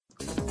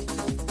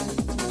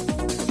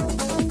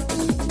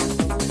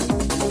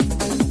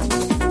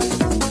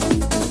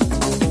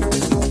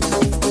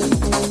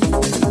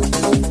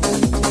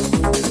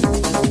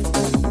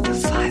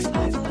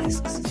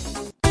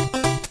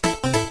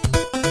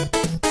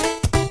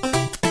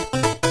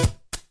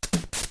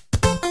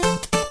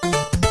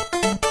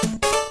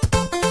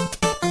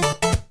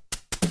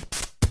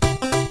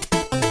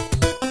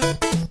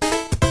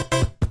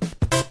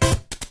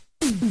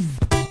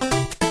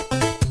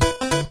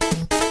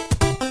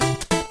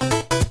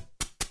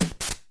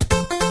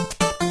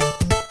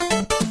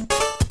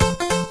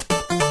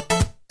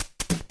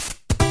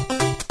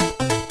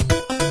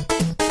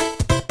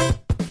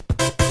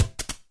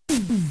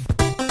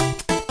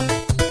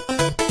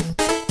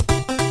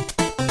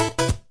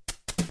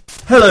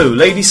Hello,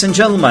 ladies and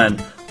gentlemen.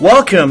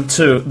 Welcome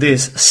to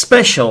this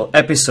special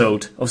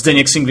episode of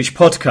Zdeněk's English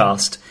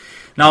podcast.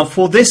 Now,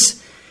 for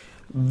this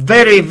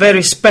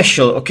very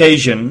special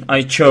occasion,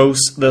 I chose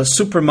the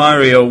Super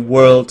Mario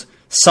World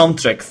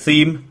soundtrack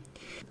theme.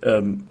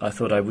 I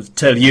thought I would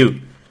tell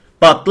you.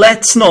 But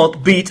let's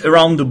not beat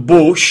around the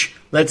bush.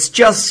 Let's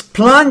just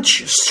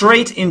plunge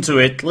straight into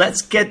it.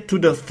 Let's get to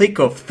the thick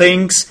of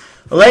things.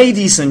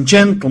 Ladies and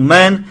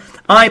gentlemen,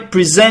 I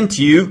present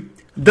you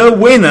the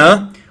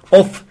winner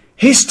of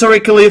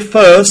historically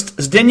first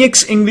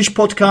Zdeněk's English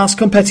podcast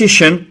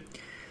competition.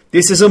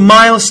 This is a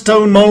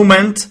milestone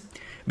moment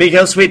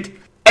because with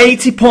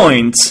 80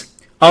 points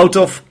out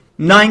of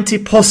 90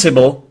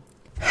 possible,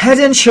 head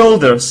and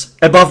shoulders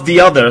above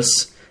the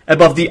others,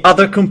 above the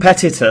other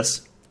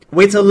competitors,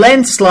 with a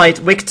landslide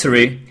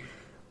victory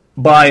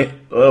by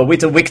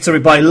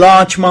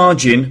large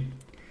margin,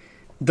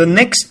 the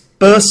next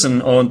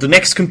person or the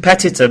next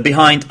competitor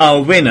behind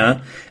our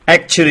winner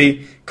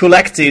actually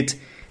collected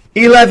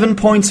 11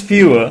 points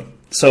fewer.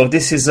 So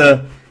this is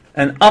an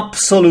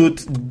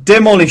absolute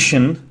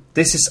demolition.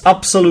 This is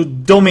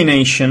absolute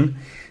domination,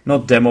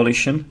 not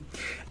demolition.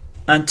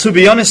 And to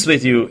be honest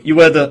with you, you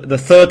were the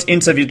third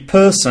interviewed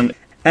person.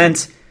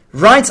 And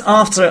right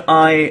after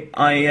I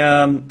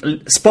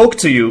spoke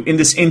to you in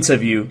this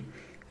interview,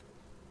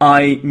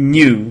 I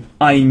knew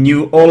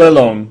all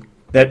along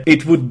that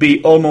it would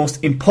be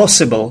almost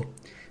impossible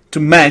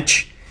to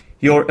match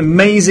your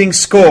amazing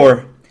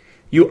score.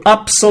 You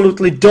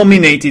absolutely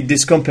dominated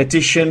this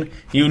competition.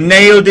 You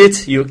nailed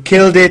it. You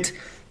killed it.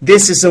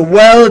 This is a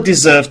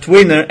well-deserved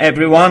winner,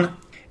 everyone.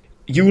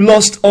 You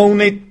lost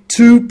only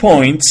 2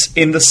 points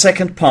in the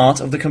second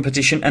part of the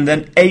competition and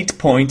then 8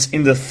 points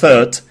in the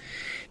third.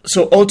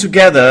 So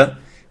altogether,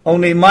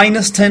 only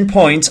minus 10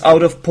 points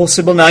out of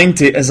possible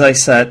 90, as I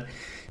said.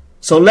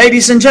 So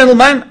ladies and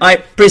gentlemen, I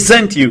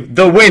present you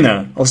the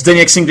winner of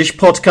Zdeněk's English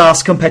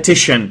podcast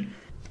competition.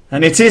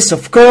 And it is,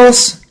 of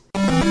course,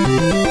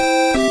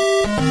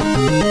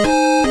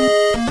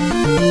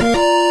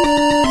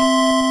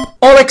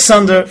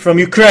 Alexander from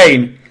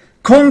Ukraine.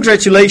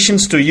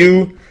 Congratulations to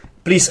you.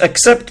 Please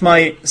accept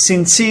my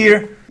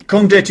sincere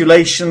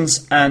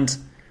congratulations, and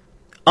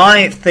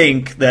I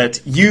think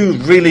that you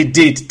really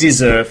did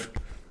deserve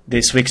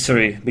this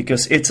victory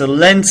because it's a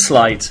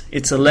landslide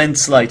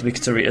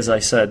victory, as I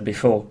said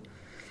before.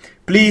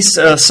 Please,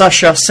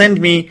 Sasha,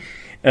 send me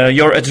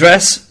your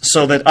address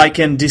so that I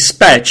can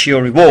dispatch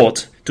your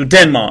reward to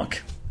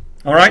Denmark.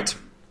 Alright?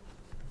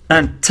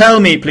 And tell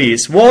me,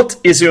 please, what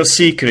is your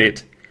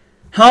secret?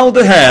 How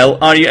the hell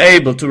are you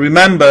able to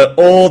remember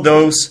all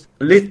those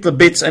little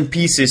bits and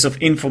pieces of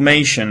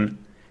information?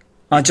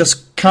 I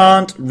just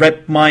can't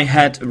wrap my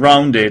head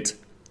around it.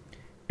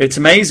 It's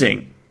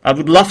amazing. I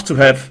would love to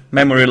have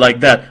memory like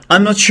that.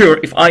 I'm not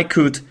sure if I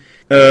could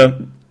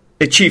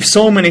achieve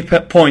so many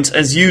points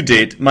as you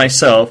did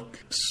myself,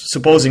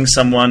 supposing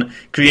someone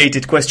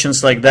created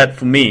questions like that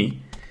for me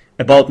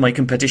about my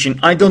competition.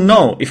 I don't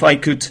know if I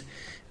could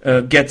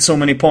get so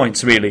many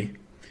points, really.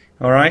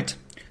 Alright?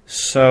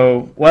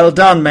 So, well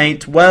done,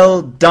 mate.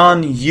 Well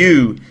done,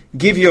 you.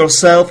 Give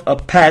yourself a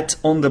pat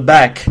on the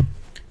back.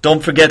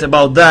 Don't forget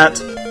about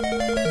that.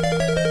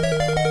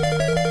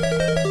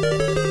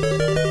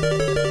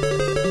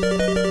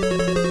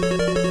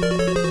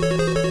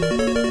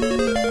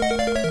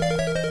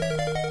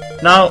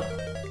 Now,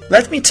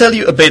 let me tell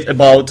you a bit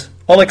about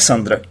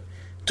Alexandra.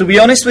 To be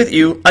honest with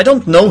you, I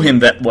don't know him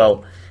that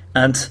well.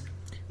 And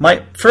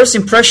my first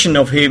impression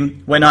of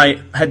him when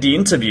I had the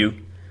interview,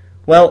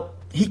 well,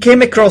 he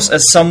came across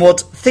as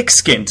somewhat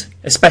thick-skinned,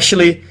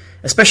 especially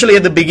at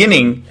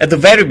the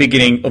very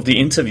beginning of the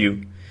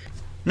interview.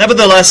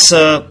 Nevertheless,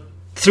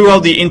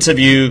 throughout the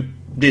interview,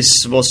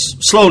 this was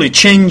slowly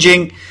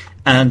changing,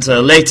 and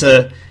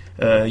later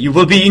you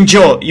will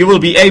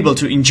be able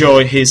to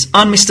enjoy his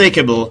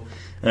unmistakable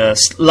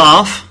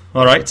laugh.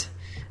 All right,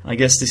 I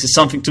guess this is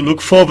something to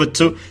look forward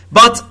to.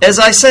 But as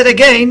I said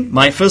again,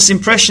 my first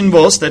impression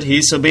was that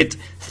he's a bit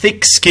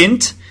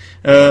thick-skinned.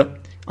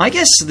 I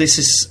guess this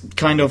is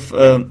kind of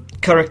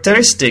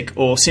characteristic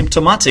or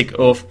symptomatic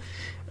of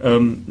a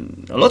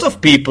lot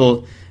of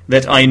people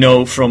that I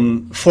know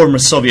from former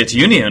Soviet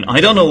Union. I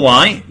don't know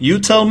why. You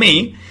tell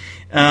me.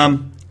 To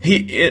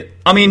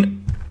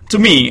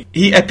me,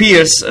 he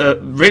appears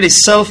really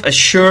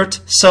self-assured,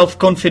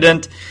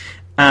 self-confident,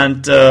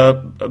 and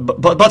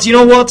but you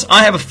know what?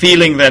 I have a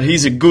feeling that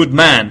he's a good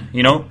man.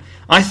 You know,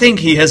 I think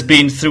he has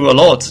been through a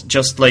lot,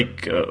 just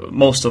like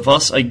most of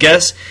us, I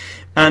guess.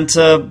 And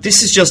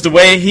this is just the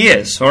way he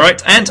is,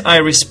 alright? And I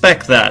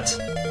respect that.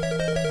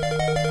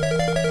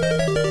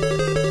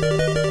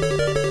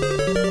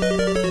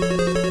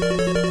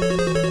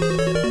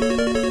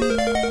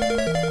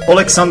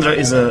 Alexandra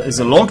is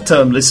a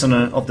long-term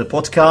listener of the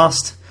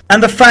podcast.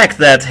 And the fact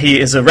that he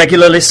is a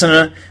regular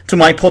listener to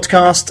my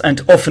podcast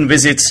and often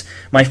visits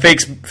my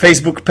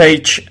Facebook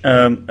page,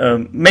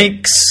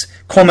 makes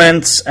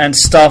comments and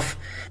stuff,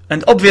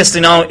 and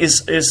obviously now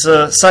is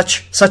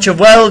such a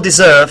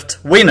well-deserved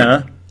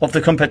winner of the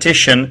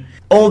competition.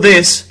 All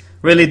this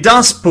really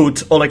does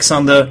put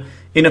Alexander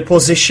in a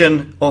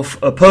position of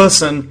a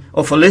person,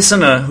 of a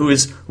listener who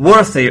is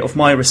worthy of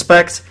my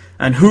respect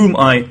and whom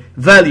I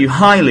value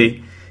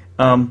highly.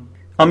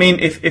 I mean,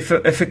 if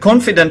a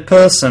confident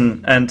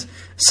person and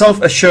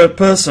self-assured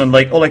person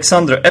like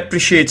Alexander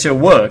appreciates your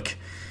work,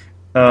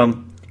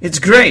 it's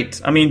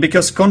great. I mean,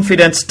 because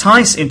confidence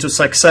ties into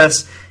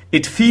success,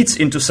 it feeds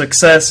into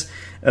success.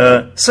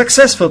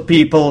 Successful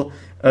people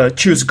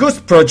choose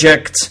good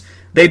projects.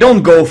 They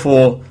don't go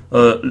for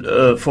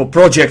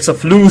projects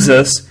of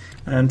losers.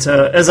 And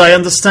as I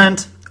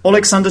understand,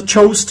 Alexander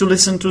chose to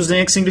listen to the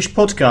Next English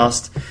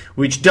podcast,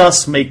 which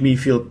does make me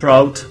feel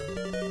proud.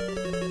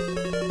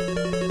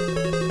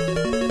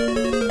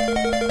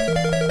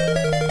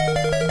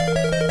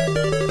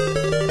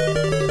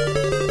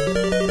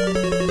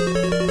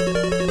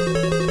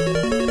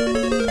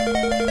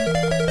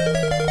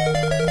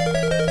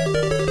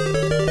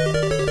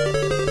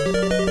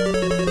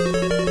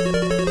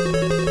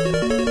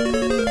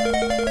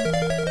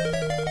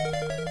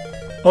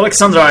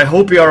 Alexander, I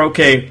hope you are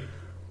okay.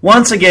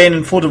 Once again,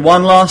 and for the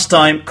one last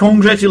time,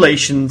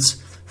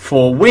 congratulations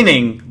for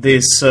winning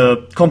this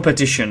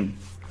competition.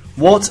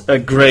 What a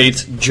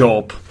great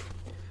job.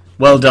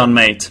 Well done,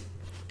 mate.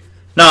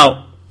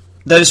 Now,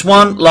 there is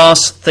one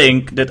last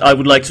thing that I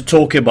would like to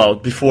talk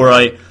about before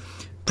I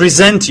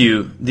present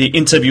you the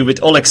interview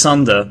with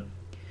Alexander.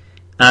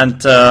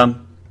 And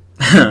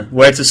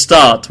where to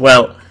start?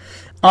 Well,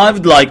 I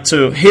would like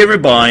to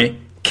hereby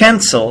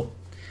cancel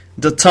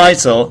the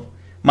title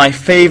My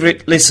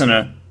Favorite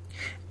Listener,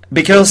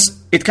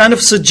 because it kind of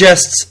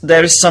suggests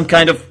there is some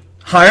kind of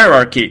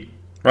hierarchy,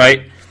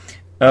 right?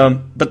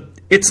 But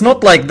it's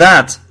not like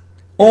that.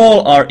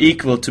 All are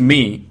equal to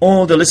me.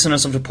 All the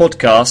listeners of the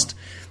podcast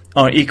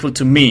are equal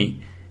to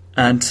me.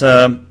 And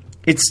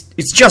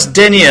it's just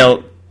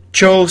Daniel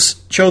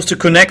chose to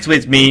connect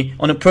with me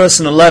on a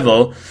personal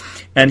level,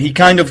 and he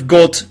kind of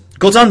got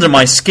under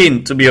my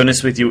skin, to be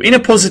honest with you, in a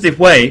positive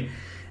way.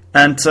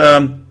 And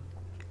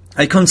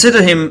I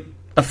consider him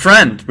a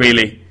friend,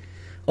 really.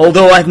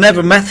 Although I've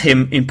never met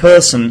him in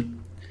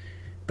person,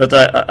 but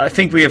I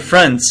think we are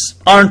friends.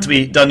 Aren't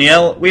we,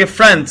 Danielle? We are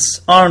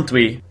friends, aren't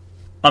we?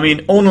 I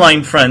mean,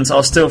 online friends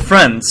are still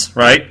friends,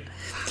 right?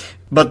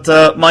 But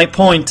my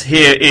point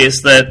here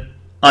is that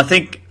I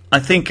think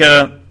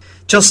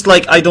just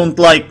like I don't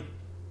like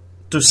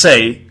to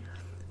say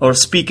or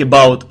speak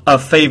about a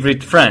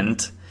favorite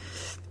friend,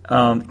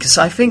 because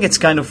I think it's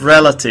kind of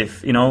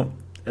relative, you know.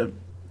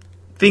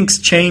 Things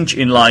change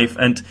in life,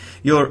 and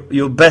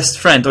your best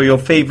friend or your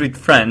favorite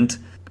friend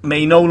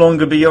may no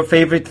longer be your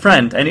favorite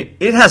friend. And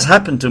it has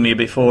happened to me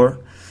before,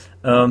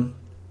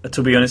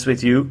 to be honest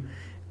with you.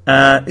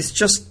 It's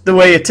just the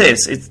way it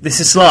is. This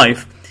is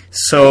life.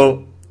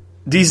 So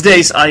these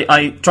days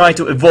I try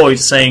to avoid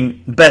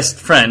saying best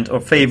friend or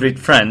favorite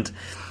friend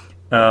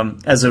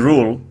as a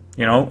rule,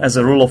 you know, as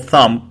a rule of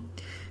thumb.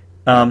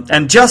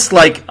 And just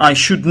like I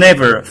should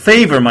never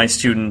favor my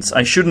students,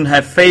 I shouldn't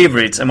have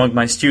favorites among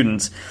my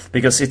students,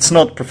 because it's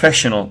not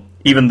professional,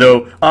 even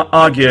though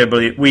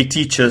arguably we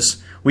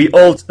teachers, we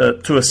all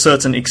to a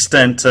certain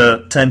extent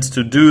tend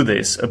to do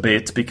this a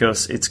bit,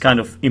 because it's kind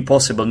of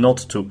impossible not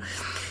to.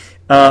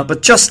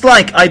 But just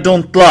like I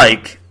don't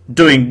like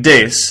doing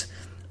this,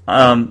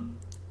 and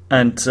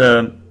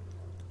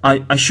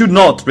I should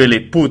not really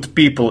put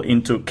people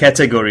into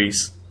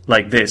categories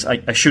like this.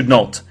 I should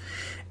not.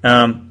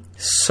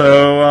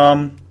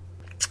 So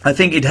I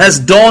think it has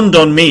dawned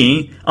on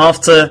me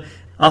after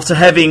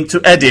having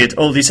to edit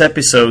all these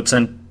episodes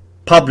and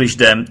publish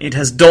them. It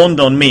has dawned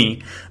on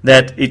me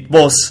that it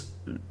was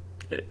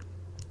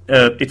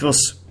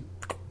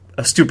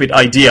a stupid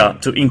idea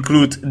to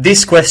include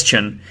this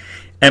question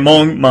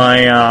among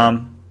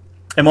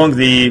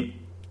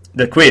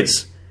the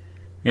quiz.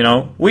 You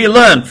know, we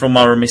learn from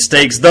our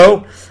mistakes,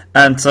 though,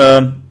 and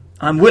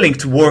I'm willing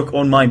to work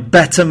on my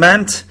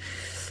betterment.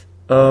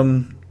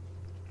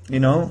 You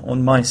know,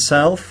 on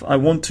myself. I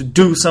want to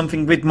do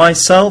something with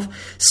myself.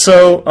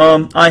 So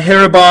I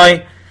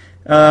hereby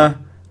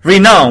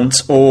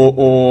renounce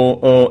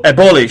or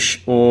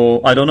abolish, or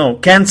I don't know,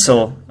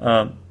 cancel,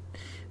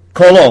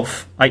 call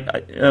off.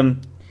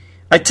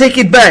 I take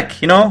it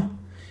back. You know,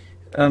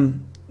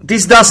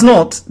 this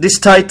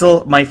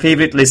title, My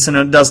Favorite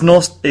Listener, does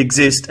not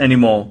exist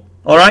anymore.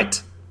 All right,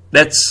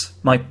 that's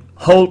my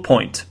whole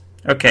point.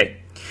 Okay.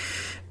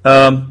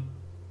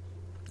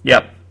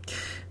 Yeah.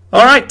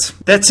 Alright,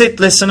 that's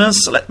it,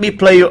 listeners. Let me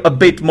play you a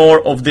bit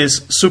more of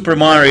this Super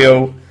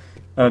Mario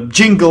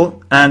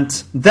jingle,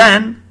 and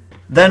then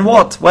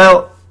what?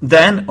 Well,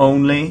 then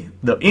only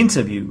the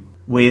interview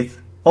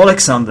with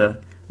Alexander,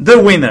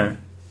 the winner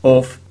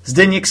of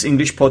Zdeněk's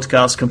English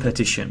Podcast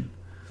competition.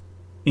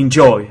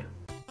 Enjoy!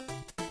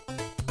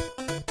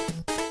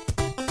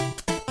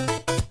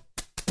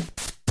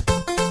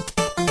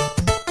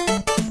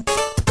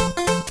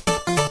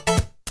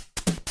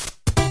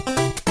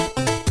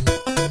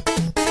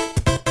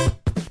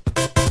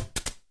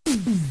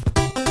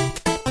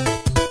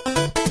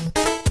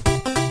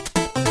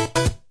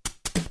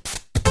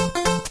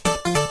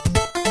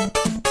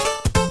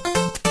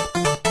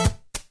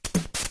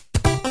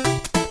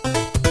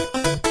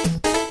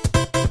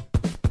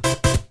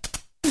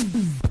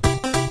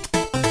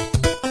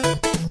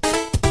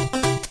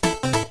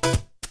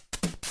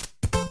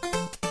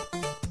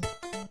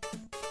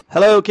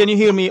 Hello, can you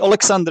hear me,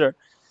 Alexander?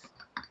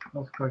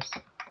 Of course.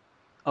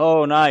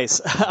 Oh, nice.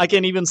 I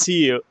can even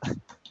see you.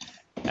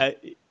 Uh,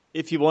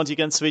 if you want, you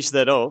can switch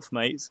that off,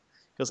 mate.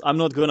 Because I'm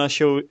not gonna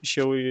show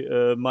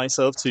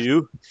myself to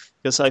you.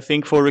 Because I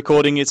think for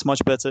recording it's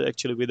much better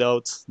actually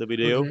without the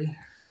video.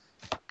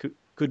 Okay.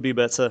 Could be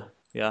better.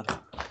 Yeah.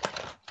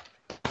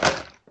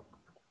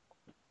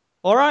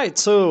 All right.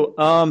 So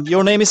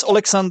your name is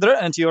Alexander,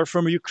 and you're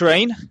from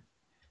Ukraine.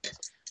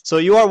 So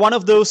you are one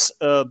of those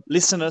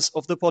listeners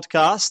of the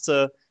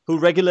podcast who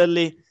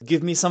regularly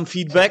give me some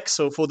feedback.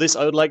 So for this,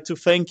 I would like to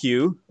thank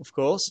you, of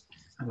course.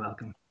 You're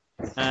welcome.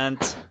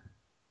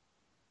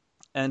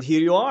 And here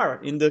you are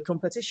in the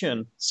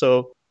competition.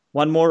 So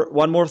one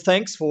more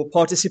thanks for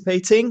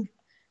participating.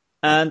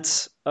 And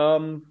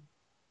so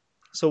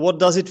what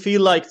does it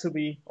feel like to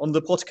be on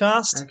the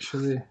podcast?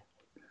 Actually,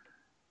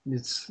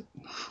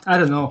 I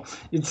don't know.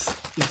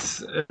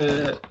 It's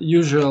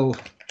usual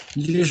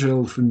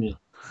for me.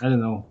 I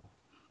don't know.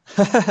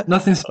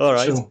 Nothing special. All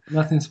right.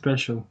 Nothing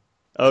special.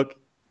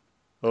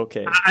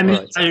 Okay. I mean,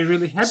 right. I'm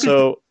really happy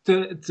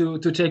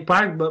to take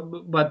part,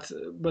 but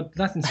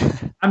nothing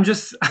special. I'm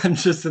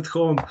just at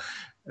home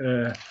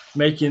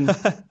making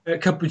a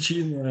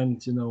cappuccino,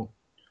 and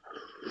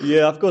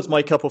Yeah, I've got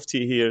my cup of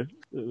tea here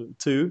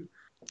too.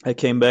 I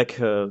came back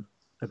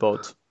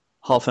about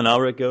half an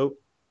hour ago.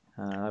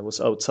 I was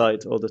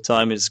outside all the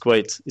time. It's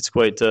quite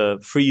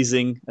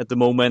freezing at the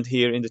moment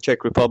here in the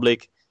Czech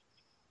Republic.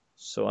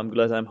 So I'm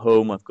glad I'm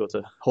home. I've got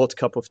a hot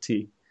cup of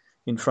tea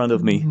in front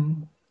of me.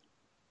 Mm-hmm.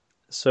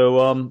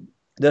 So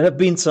there have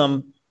been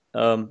some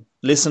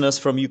listeners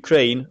from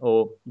Ukraine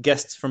or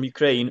guests from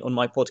Ukraine on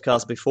my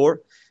podcast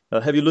before.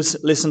 Have you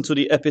listened to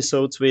the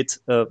episodes with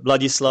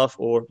Vladislav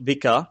or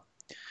Vika?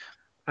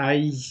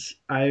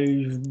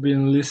 I've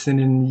been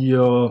listening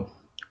your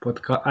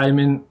podcast. I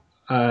mean,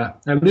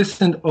 I've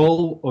listened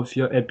all of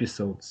your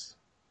episodes.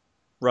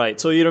 Right.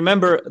 So you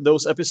remember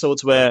those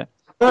episodes where?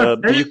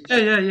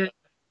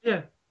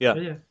 Yeah.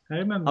 I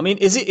remember. I mean,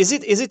 is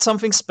it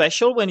something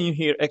special when you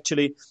hear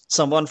actually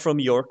someone from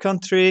your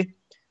country?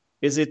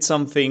 Is it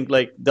something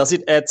like? Does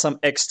it add some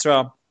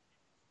extra?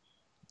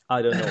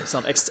 I don't know,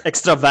 some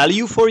extra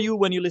value for you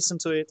when you listen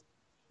to it?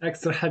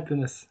 Extra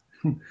happiness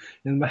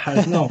in my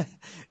heart. No.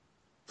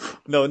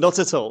 No, not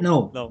at all.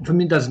 No. For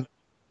me, it doesn't.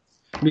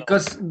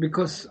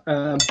 Because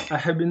I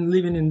have been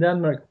living in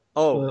Denmark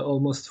for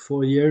almost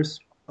 4 years.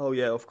 Oh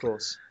yeah, of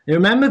course. You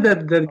remember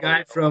that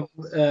guy from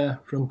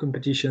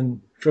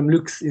competition, from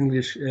Luke's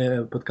English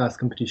podcast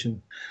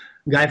competition,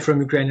 guy from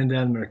Ukraine and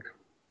Denmark?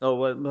 Oh,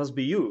 well, it must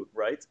be you,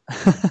 right?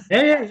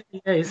 yeah,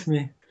 it's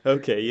me.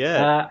 Okay,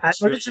 yeah. I'm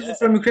originally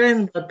from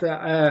Ukraine, but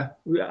I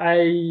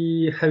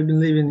have been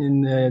living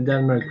in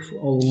Denmark for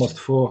almost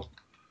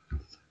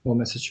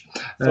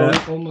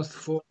almost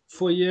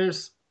 4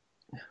 years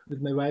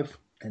with my wife,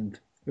 and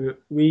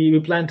we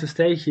plan to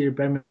stay here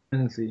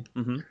permanently.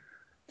 Mm-hmm.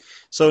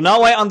 So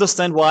now I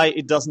understand why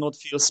it does not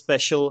feel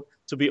special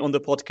to be on the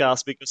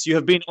podcast, because you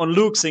have been on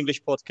Luke's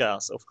English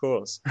podcast, of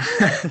course.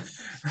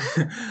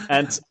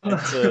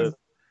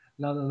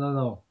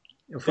 No.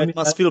 It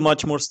must feel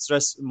much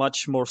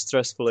more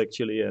stressful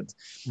actually, and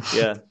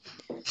yeah.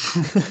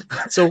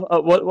 So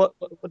what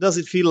does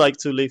it feel like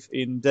to live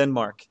in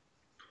Denmark?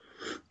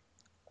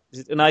 Is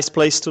it a nice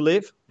place to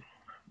live?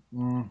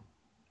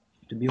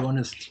 To be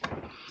honest,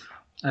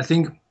 I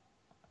think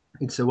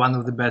it's one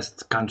of the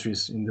best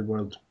countries in the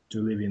world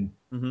to live in.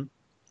 Mm-hmm.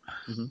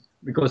 Mm-hmm.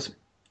 Because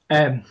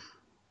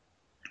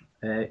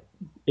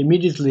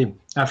immediately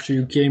after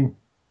you came,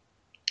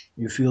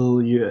 you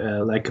feel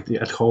like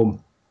at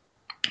home.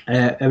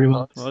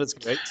 Everyone. Oh, that's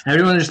great.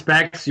 Everyone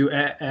respects you.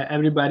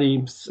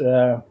 Everybody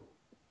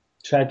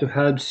try to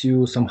help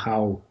you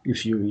somehow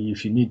if you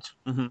need.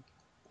 Mm-hmm.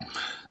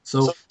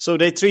 So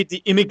they treat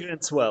the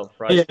immigrants well,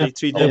 right? Yeah, they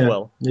treat them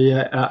well.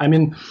 Yeah, I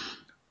mean,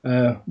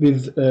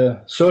 with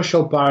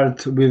social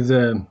part, with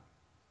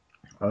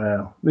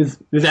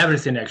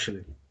everything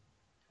actually.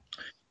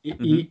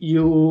 Mm-hmm.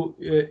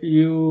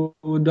 You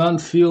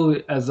don't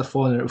feel as a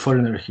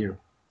foreigner here.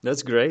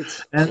 That's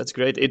great. That's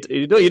great.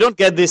 You don't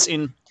get this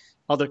in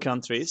other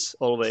countries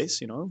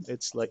always.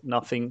 It's like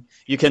nothing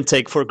you can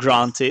take for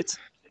granted,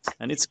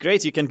 and it's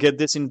great. You can get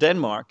this in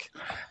Denmark.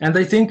 And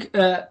I think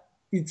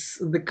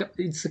it's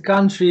a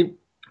country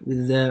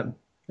with the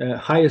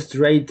highest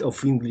rate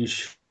of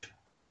English.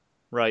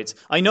 Right.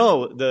 I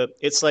know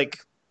it's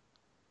like.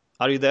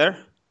 Are you there?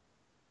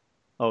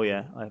 Oh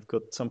yeah, I've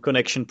got some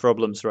connection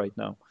problems right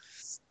now.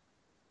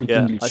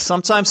 Yeah,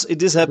 sometimes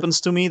this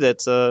happens to me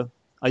that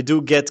I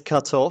do get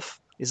cut off.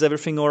 Is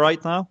everything all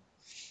right now?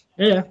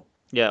 Yeah.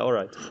 Yeah, all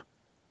right.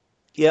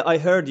 Yeah, I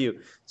heard you.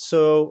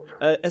 So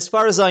as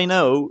far as I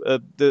know,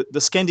 the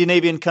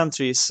Scandinavian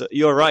countries,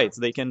 you're right.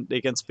 They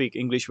can speak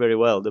English very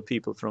well. The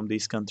people from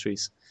these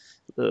countries,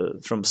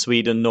 from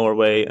Sweden,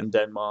 Norway, and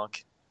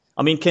Denmark.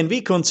 I mean, can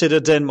we consider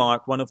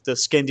Denmark one of the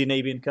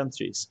Scandinavian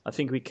countries? I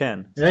think we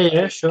can.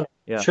 Yeah, sure.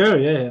 Yeah. Sure,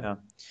 yeah.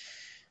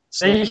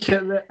 So,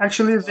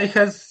 they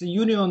has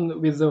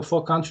union with the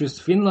 4 countries.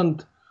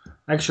 Finland,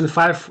 actually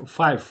five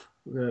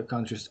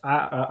countries: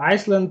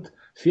 Iceland,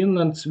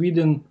 Finland,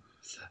 Sweden,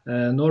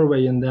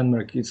 Norway, and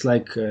Denmark. It's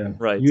like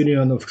Right.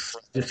 Union of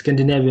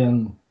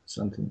Scandinavian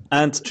something.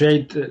 And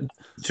trade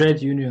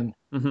union.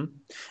 Mm-hmm.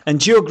 And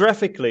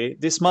geographically,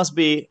 this must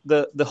be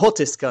the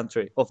hottest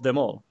country of them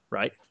all,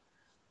 right?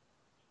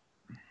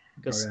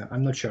 Because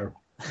I'm not sure.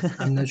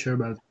 I'm not sure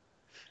about.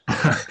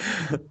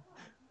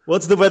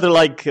 What's the weather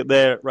like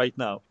there right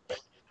now?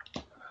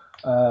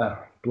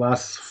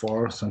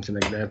 +4, something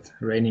like that.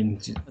 Raining.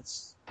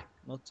 That's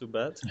not too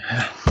bad.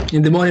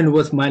 In the morning it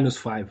was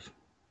 -5.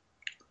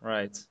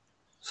 Right.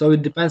 So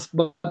it depends,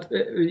 but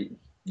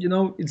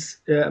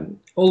it's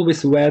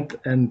always wet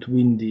and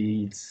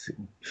windy. It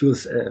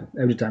feels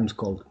every time it's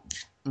cold.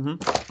 Mm-hmm.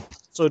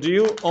 So do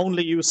you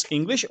only use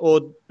English,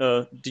 or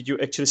did you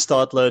actually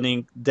start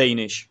learning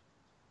Danish?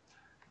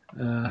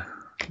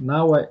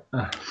 Now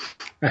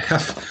I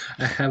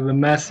have a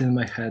mess in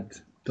my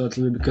head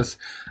totally because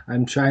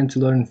I'm trying to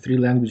learn 3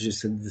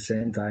 languages at the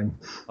same time.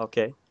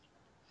 Okay.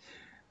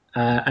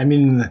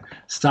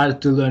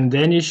 Started to learn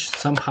Danish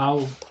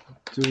somehow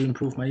to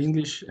improve my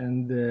English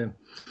and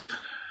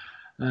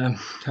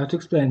how to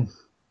explain,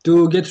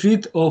 to get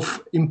rid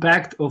of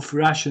impact of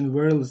Russian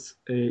words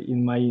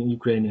in my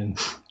Ukrainian,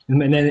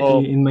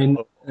 in my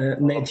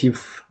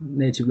native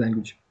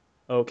language.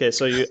 Okay,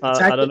 so you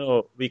I don't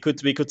know. We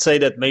could say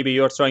that maybe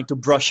you're trying to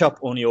brush up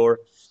on your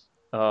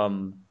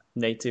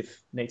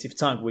native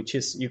tongue, which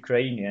is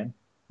Ukrainian.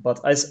 But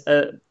as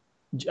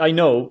I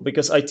know,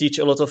 because I teach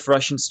a lot of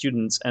Russian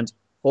students and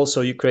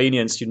also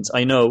Ukrainian students,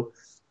 I know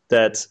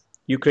that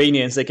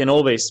Ukrainians, they can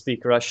always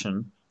speak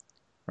Russian,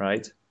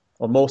 right?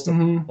 Or most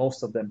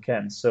of them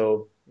can.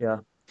 So yeah.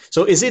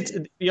 So is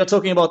it, you're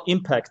talking about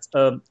impact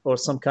or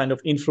some kind of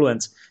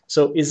influence?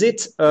 So is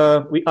it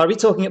are we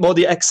talking about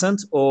the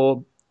accent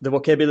or the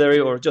vocabulary,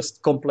 or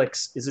just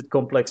complex? Is it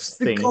complex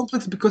thing? It's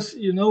complex because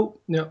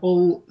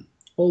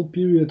all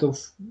period of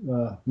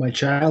my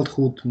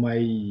childhood,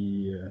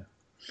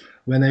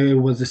 when I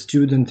was a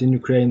student in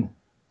Ukraine,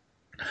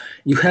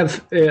 you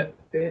have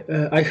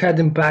I had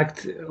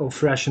impact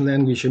of Russian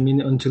language.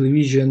 On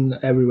television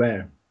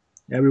everywhere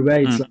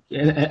it's like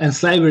and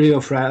slavery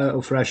of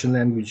Russian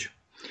language.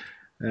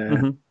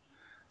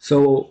 So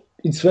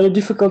it's very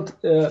difficult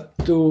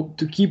to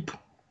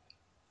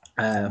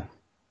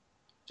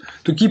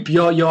keep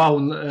your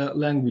own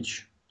language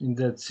in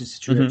that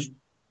situation.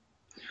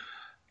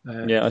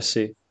 Yeah, I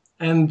see.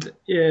 And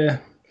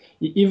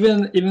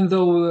even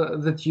though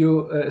that you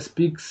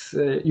speaks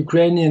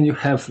Ukrainian, you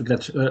have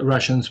that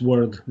Russian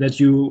word that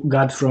you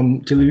got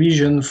from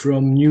television,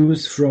 from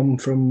news, from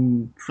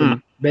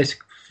basic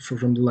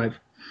from the life.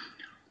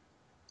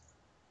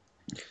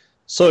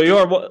 So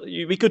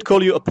we could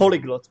call you a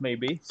polyglot,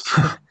 maybe.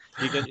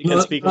 You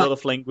can speak a lot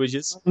of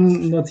languages.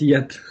 Not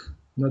yet.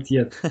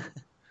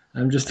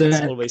 I'm just.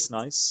 It's always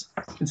nice.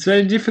 It's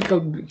very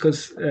difficult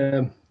because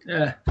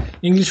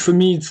English for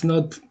me it's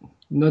not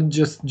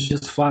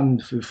just fun.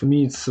 For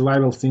me it's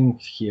survival thing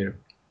here,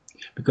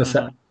 because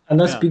I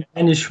don't speak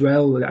Danish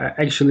well.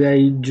 I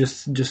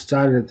just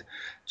started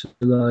to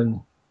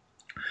learn.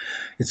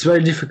 It's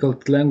very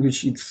difficult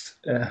language. It's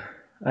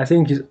I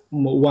think it's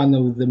one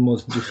of the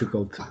most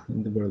difficult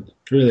in the world,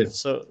 really.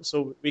 So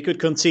we could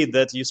concede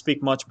that you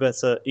speak much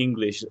better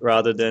English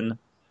rather than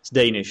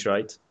Danish,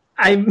 right?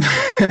 I'm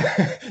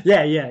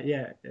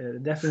yeah,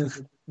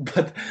 definitely.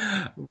 But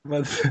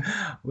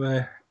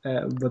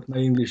my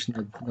English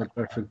not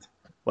perfect.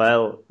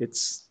 Well,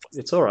 it's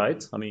all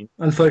right.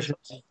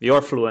 Unfortunately,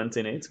 you're fluent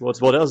in it.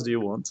 What else do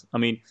you want?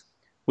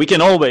 We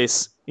can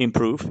always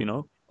improve.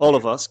 All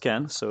of us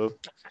can. So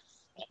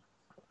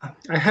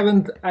I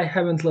haven't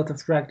a lot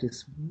of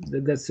practice.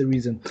 That's the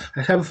reason.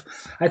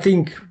 I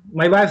think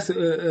my wife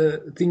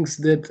thinks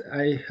that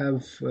I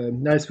have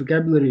nice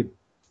vocabulary.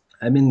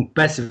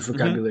 Passive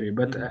vocabulary,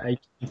 but I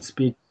can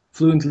speak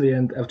fluently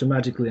and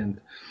automatically and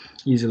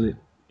easily.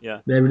 Yeah.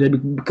 Every day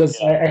because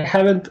I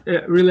haven't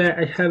really.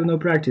 I have no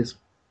practice.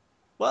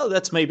 Well,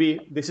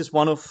 this is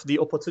one of the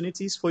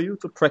opportunities for you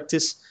to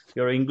practice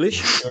your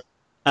English.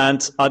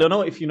 And I don't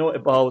know if you know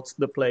about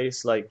the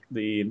place like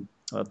the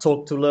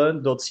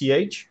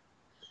talktolearn.ch,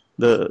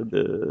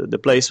 the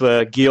place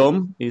where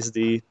Guillaume is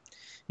the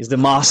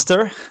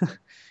master,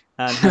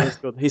 and he's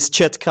got his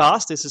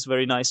chatcast. This is a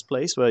very nice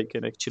place where you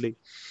can actually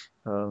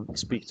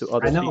speak to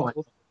other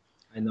people.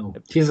 I know.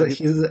 He's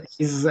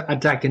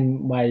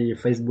attacking my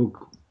Facebook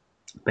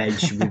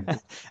page.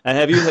 And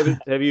have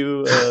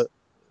you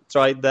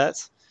tried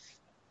that?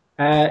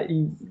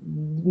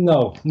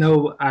 No.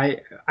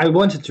 I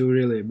wanted to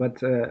really,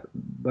 but I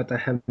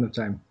have no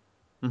time.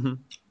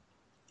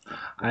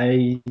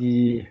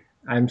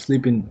 I'm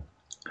sleeping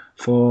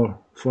for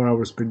 4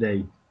 hours per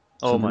day.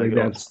 Oh my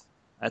God,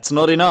 that's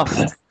not enough.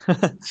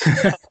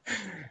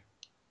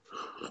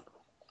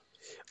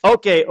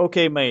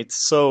 Okay, mate.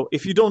 So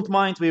if you don't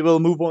mind, we will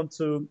move on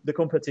to the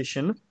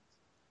competition.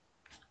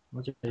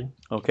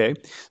 Okay.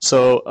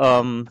 So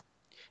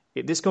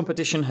this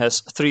competition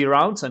has 3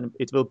 rounds, and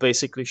it will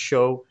basically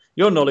show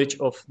your knowledge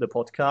of the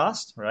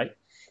podcast, right?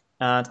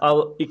 And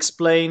I'll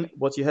explain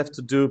what you have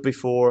to do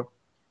before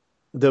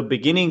the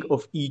beginning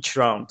of each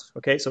round.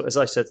 Okay, so as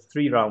I said,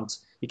 3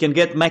 rounds. You can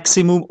get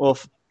maximum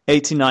of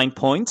 89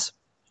 points.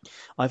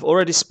 I've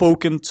already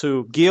spoken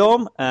to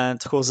Guillaume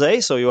and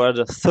Jose, so you are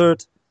the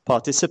third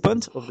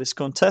participant of this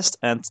contest,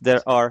 and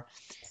there are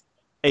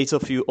 8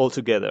 of you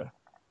altogether.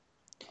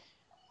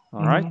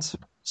 All right.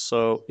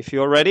 So if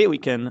you're ready, we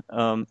can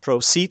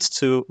proceed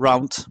to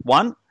round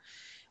 1,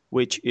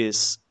 which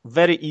is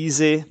very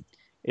easy.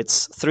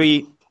 It's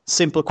 3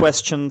 simple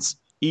questions.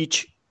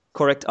 Each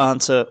correct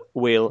answer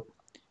will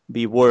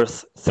be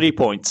worth 3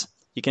 points.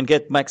 You can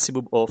get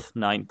maximum of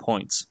 9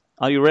 points.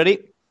 Are you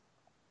ready?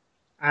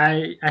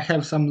 I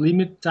have some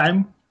limit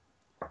time.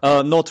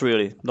 Not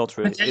really.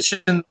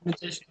 Limitation.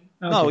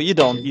 No, Okay.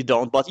 you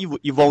don't. But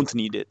you won't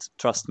need it.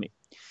 Trust me.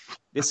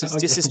 This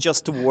is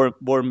just to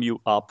warm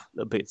you up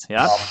a bit.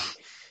 Yeah.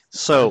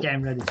 So, Okay,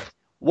 I'm ready.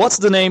 what's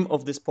the name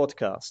of this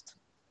podcast?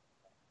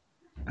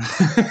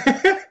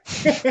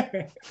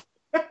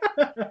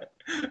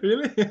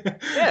 Really?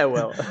 Yeah,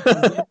 well,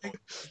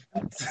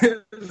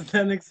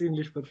 The next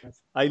English podcast.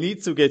 I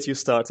need to get you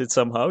started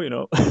somehow. When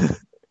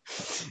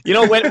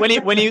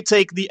you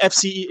take the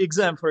FCE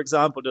exam, for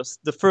example,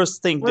 the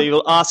first thing they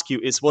will ask you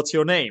is, "What's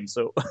your name?"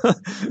 So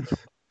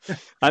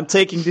I'm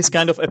taking this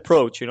kind of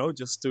approach,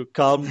 just to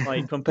calm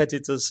my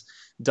competitors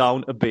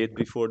down a bit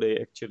before they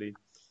actually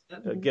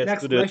get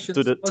Next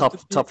to the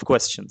tough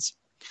questions.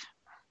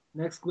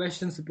 Next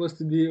question is supposed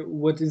to be,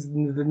 what is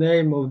the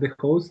name of the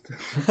host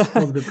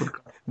of the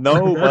podcast?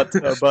 No,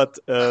 but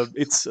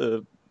it's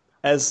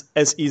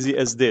as easy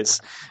as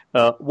this.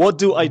 What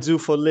do I do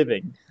for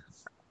living?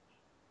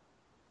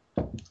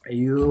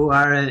 You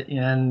are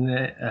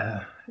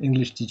an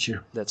English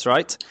teacher. That's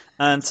right.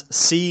 And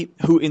C,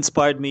 who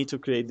inspired me to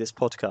create this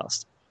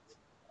podcast?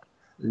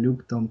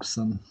 Luke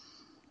Thompson.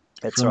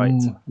 That's from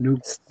right.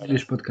 Luke's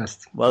English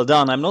podcast. Well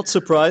done. I'm not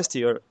surprised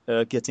you're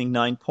getting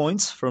 9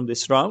 points from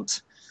this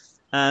round.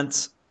 And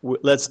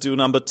let's do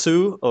number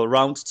 2, or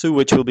round 2,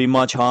 which will be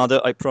much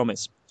harder, I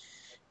promise.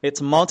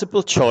 It's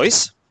multiple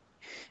choice.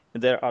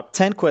 There are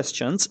 10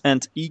 questions,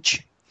 and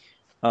each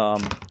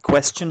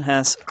question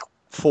has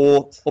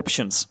 4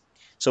 options.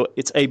 So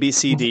it's A, B,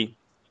 C, D.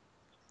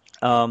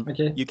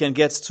 Okay. You can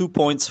get 2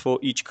 points for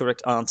each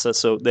correct answer,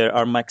 so there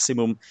are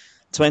maximum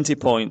 20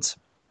 points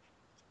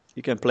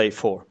you can play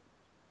for.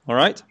 All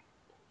right?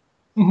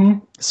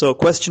 So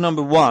question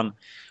number 1.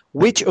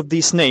 Which of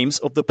these names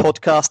of the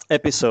podcast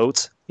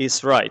episodes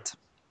is right?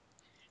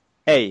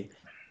 A,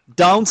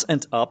 Downs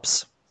and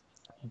Ups.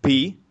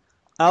 B,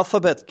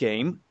 Alphabet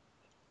Game.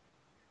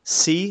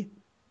 C,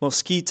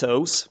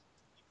 Mosquitoes.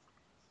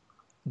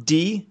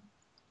 D,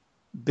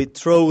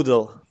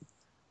 Betrothal.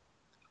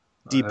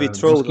 The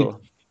betrothal.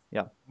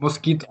 Yeah.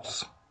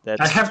 Mosquitoes.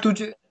 That's, I have to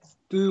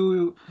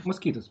do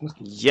mosquitoes.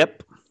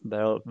 Yep.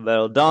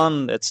 Well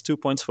done. That's 2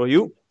 points for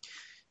you.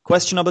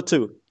 Question number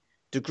 2.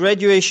 The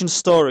graduation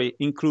story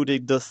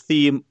included the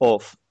theme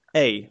of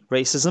A,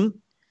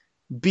 racism,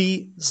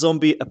 B,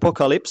 zombie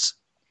apocalypse,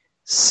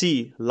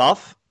 C,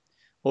 love,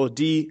 or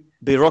D,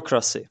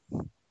 bureaucracy.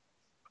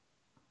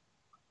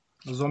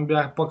 Zombie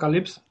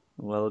apocalypse.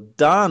 Well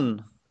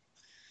done.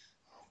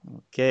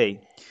 Okay.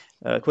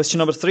 Question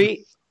number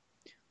 3.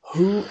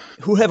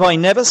 Who have I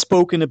never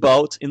spoken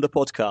about in the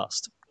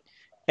podcast?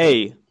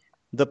 A,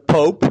 the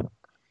Pope,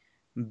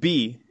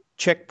 B,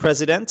 Czech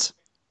president,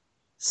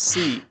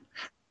 C,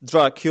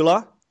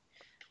 Dracula,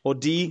 or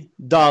D,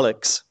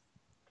 Daleks?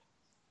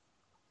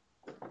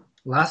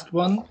 Last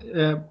one,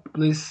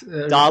 please.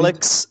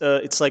 Daleks,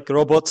 it's like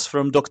robots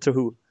from Doctor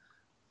Who.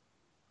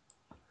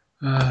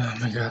 Oh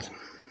my god.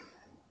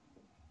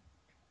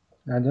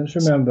 I don't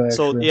remember, actually.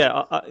 So,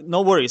 yeah,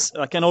 no worries.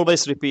 I can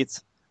always repeat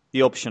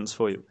the options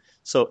for you.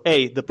 So,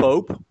 A, the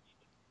Pope,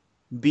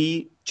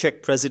 B,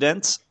 Czech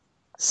president,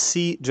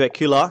 C,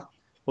 Dracula,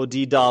 or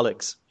D,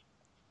 Daleks?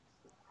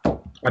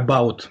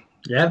 About.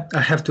 Yeah, I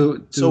have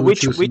to So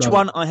which about.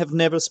 one I have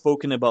never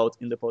spoken about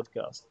in the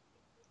podcast?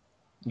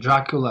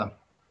 Dracula.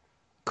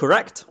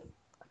 Correct.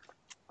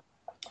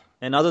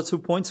 Another 2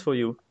 points for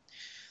you.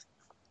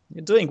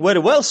 You're doing very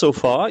well so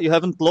far. You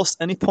haven't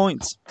lost any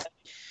points.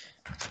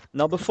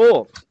 Number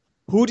 4.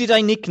 Who did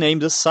I nickname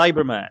the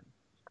Cyberman?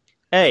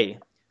 A,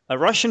 a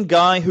Russian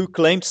guy who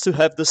claims to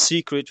have the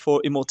secret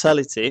for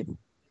immortality.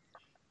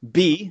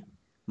 B,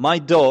 my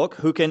dog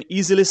who can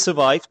easily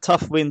survive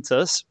tough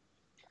winters.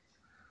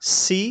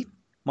 C,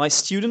 my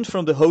student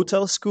from the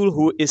hotel school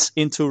who is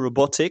into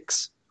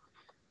robotics.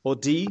 Or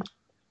D,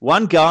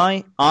 one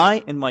guy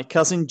I and my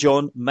cousin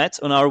John met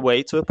on our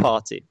way to a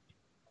party.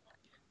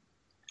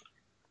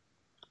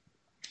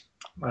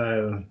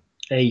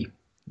 A.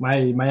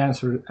 My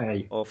answer,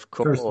 A. Of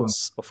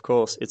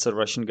course, it's a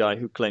Russian guy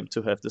who claimed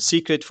to have the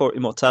secret for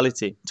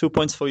immortality. 2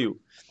 points for you.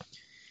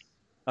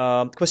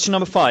 Question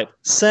number 5.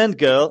 Sand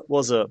Girl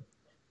was a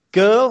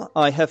girl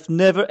I have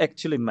never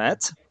actually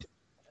met.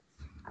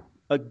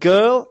 A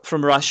girl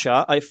from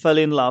Russia I fell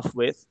in love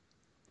with.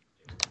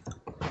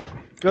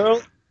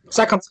 Girl.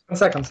 Second.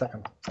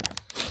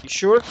 You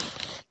sure?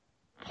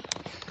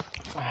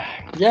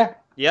 Yeah.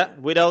 Yeah.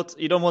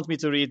 You don't want me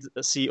to read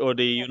C or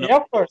D. Yeah,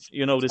 of course.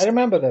 You know this. I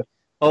remember that.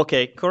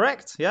 Okay,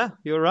 correct. Yeah,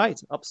 you're right.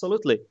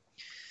 Absolutely.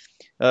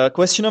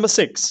 Question number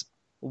 6.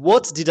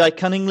 What did I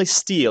cunningly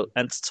steal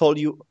and told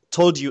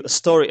you a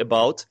story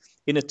about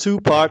in a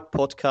 2-part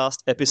podcast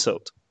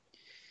episode?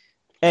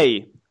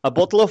 A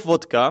bottle of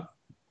vodka.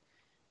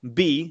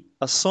 B,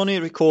 a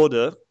Sony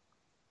recorder.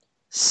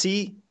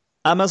 C,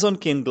 Amazon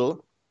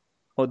Kindle.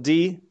 Or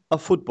D, a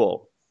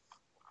football.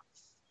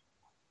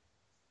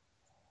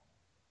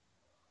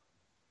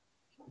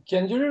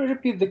 Can you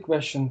repeat the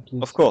question,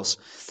 please? Of course.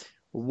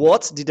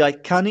 What did I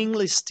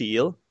cunningly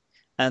steal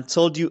and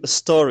told you a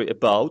story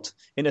about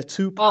in a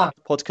 2-part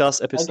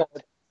podcast episode? I got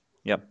it.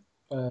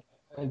 Yeah.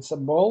 It's a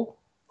ball.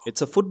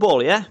 It's a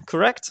football, yeah,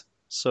 correct.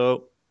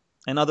 So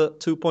another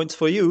 2 points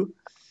for you.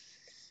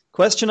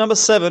 Question number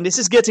 7. This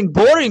is getting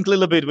boring a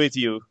little bit with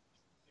you.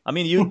 I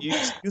mean, you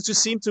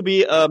just seem to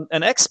be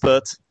an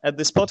expert at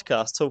this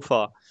podcast so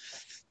far.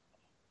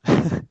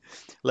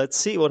 Let's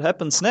see what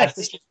happens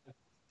next.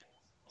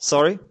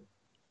 Sorry?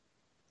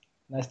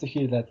 Nice to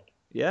hear that.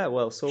 Yeah,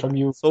 well, from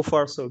you. So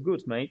far so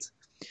good, mate.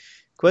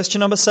 Question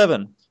number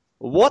 7.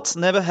 What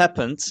never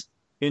happened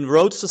in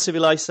Road to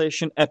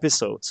Civilization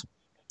episode?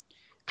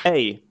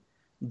 A.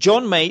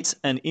 John made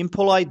an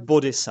impolite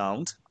body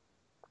sound.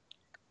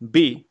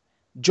 B.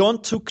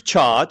 John took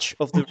charge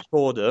of the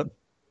recorder.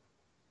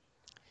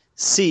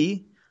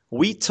 C.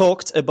 We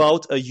talked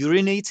about a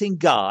urinating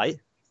guy.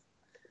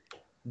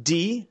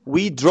 D.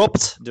 We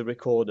dropped the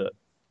recorder.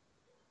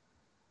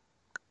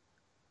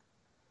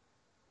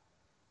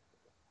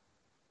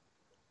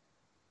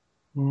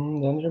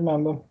 Don't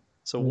remember.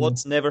 So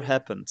what never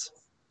happened?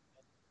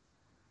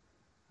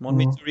 Want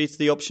me to read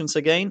the options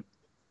again?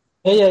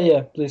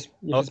 Yeah, please,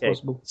 if it's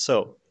possible.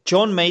 So,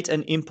 John made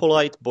an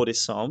impolite body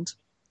sound.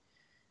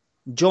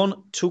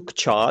 John took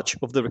charge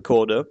of the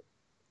recorder.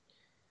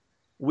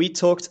 We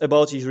talked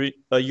about a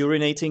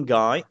urinating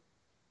guy.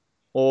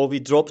 Or we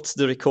dropped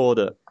the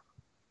recorder.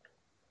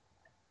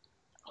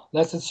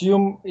 Let's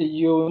assume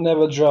you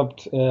never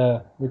dropped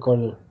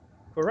recorder.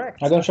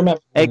 Correct. I don't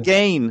remember.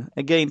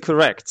 Again,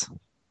 correct.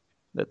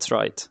 That's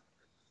right.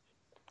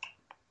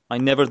 I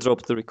never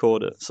dropped the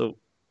recorder. So,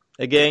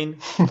 again,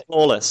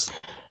 flawless.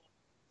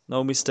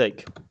 No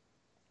mistake.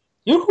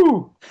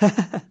 Yoo-hoo!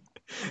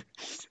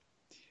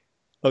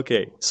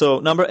 Okay, so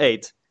number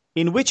 8.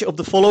 In which of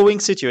the following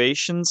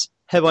situations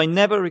have I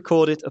never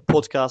recorded a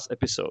podcast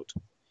episode?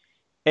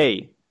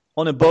 A.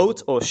 On a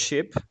boat or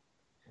ship.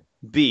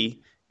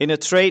 B. In a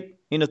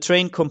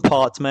train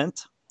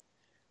compartment.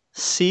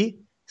 C.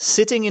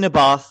 Sitting in a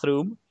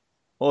bathroom.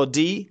 Or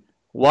D.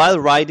 While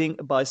riding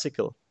a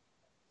bicycle.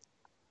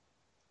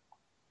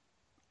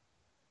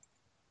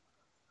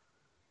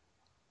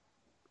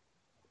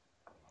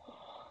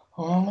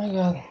 Oh my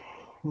god.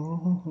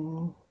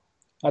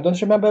 I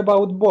don't remember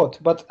about boat,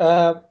 but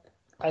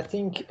I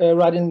think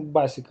riding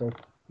bicycle.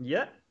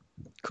 Yeah,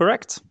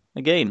 correct.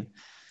 Again,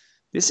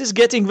 this is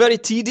getting very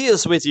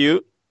tedious with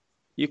you.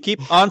 You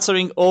keep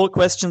answering all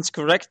questions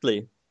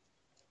correctly.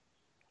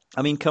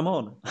 I mean, come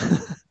on.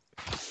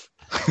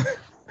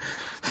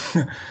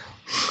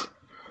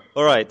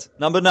 All right,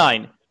 number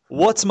 9.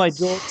 What's my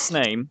dog's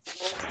name?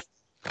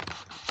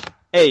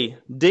 A.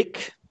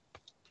 Dick.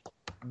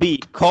 B.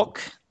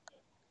 Cock.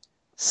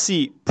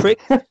 C.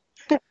 Prick.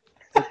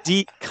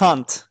 D.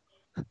 Cunt.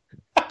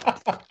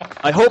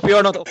 I hope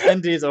you're not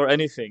offended or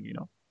anything, you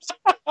know.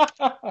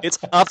 It's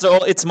after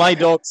all, it's my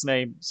dog's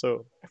name,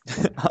 so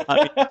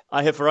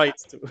I have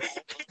rights to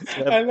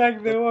have I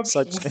like the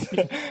options. such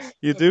name.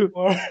 You do?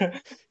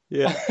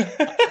 Yeah.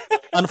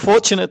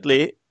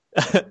 Unfortunately,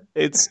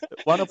 it's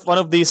one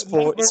of these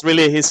 4 is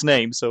really his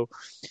name, so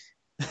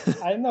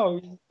I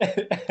know.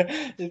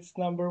 It's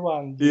number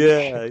 1.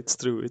 yeah, it's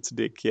true. It's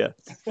Dick, yeah.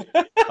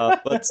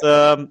 But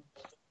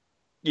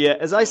yeah,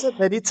 as I said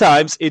many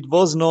times, it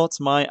was not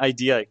my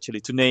idea actually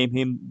to name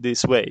him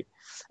this way.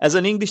 As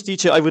an English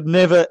teacher, I would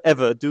never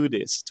ever do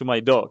this to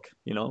my dog,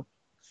 you know.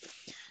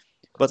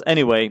 But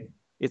anyway,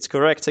 it's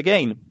correct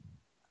again.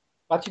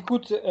 But you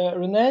could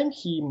rename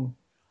him.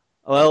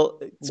 Well,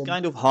 it's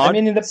kind of hard. I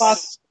mean, in the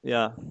past.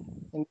 Yeah.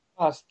 In the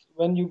past,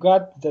 when you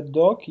got the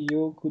dog,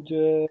 you could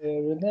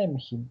rename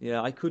him.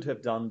 Yeah, I could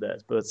have done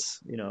that, but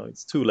you know,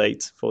 it's too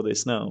late for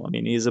this now. I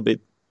mean, he's a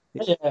bit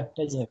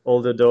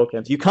older dog,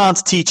 and you can't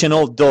teach an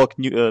old dog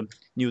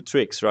new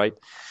tricks, right?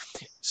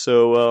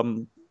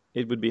 So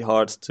it would be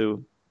hard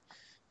to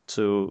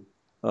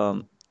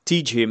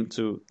teach him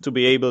to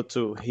be able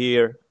to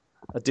hear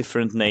a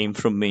different name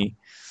from me,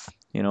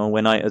 you know,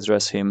 when I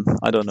address him.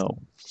 I don't know.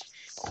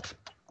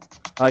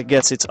 I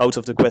guess it's out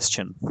of the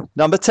question.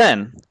 Number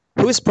 10.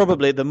 Who is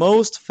probably the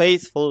most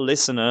faithful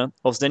listener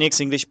of Zdenek's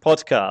English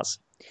podcast?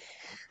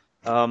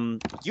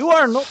 You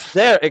are not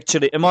there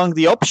actually among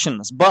the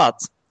options, but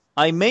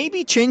I may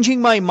be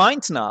changing my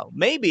mind now.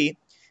 Maybe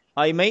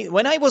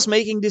when I was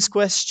making this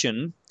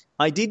question,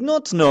 I did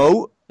not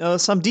know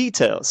some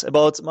details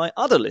about my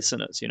other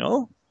listeners, you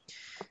know.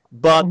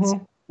 But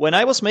when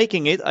I was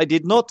making it, I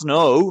did not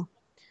know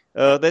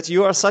that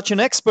you are such an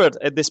expert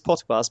at this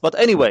podcast. But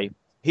anyway,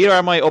 here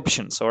are my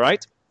options, all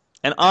right?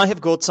 And I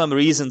have got some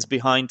reasons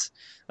behind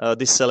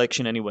this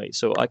selection anyway.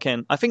 So I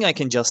think I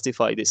can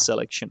justify this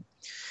selection.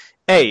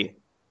 A,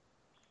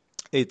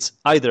 it's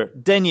either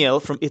Danielle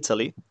from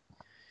Italy,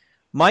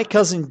 my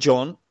cousin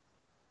John,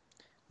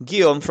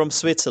 Guillaume from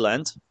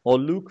Switzerland, or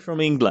Luke from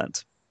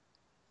England.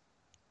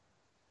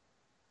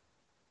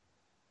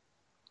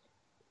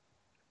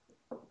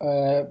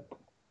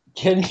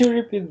 Can you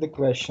repeat the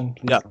question,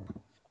 please?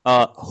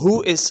 Yeah.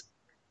 Who is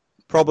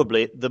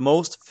probably the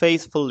most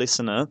faithful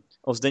listener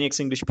of Zdeněk's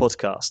English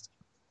podcast?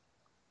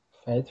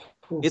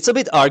 Faithful. It's a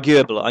bit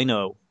arguable, I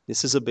know.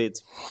 This is a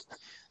bit...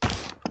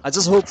 I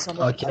just hope some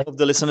of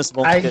the listeners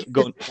won't get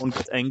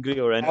angry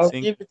or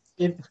anything. I'll give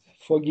it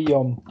for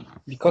Guillaume,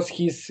 because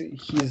he's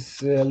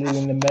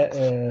leaving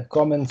the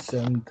comments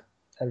and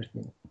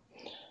everything.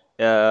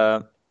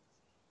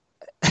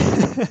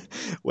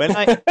 When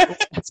I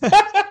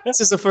this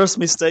is the first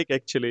mistake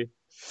actually.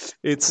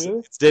 It's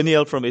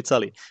Daniel from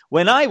Italy.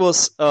 When I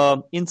was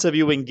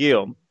interviewing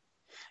Guillaume,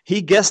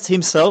 he guessed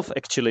himself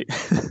actually.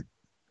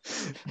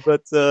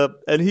 But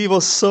and he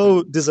was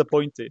so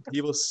disappointed.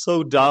 He was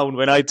so down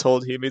when I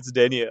told him it's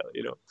Daniel.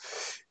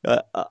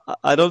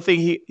 I don't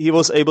think he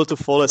was able to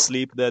fall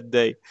asleep that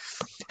day.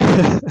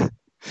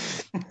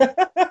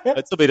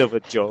 It's a bit of a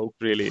joke,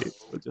 really,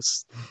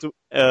 just to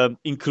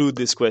include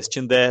this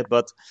question there.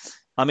 But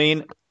I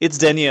mean, it's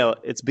Daniel.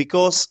 It's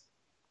because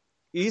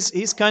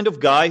he's kind of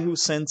guy who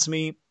sends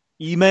me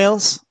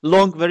emails,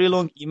 very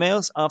long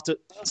emails after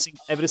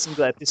every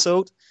single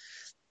episode.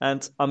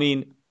 And I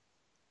mean,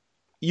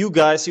 you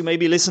guys, you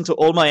maybe listen to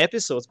all my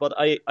episodes, but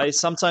I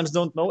sometimes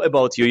don't know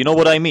about you. You know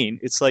what I mean?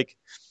 It's like,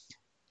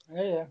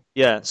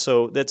 yeah.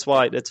 So that's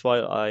why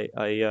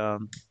I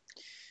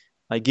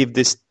give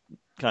this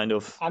kind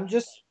of. I'm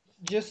just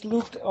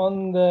looked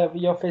on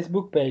your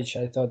Facebook page.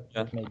 I thought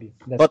maybe.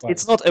 But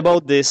it's not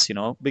about this,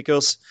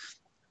 because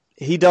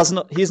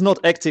he's not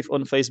active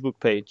on Facebook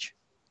page.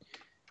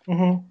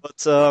 Mm-hmm.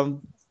 But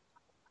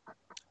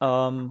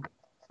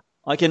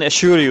I can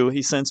assure you,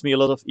 he sends me a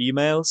lot of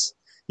emails.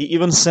 He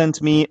even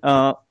sent me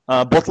a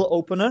bottle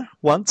opener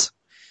once,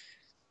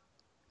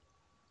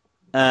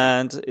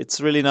 and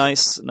it's really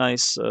nice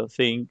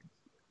thing.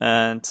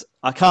 And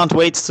I can't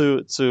wait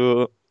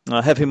to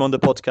have him on the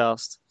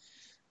podcast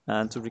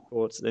and to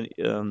record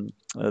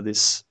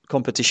this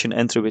competition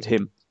entry with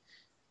him.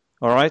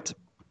 All right.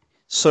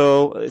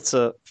 So it's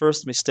a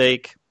first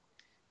mistake,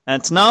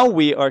 and now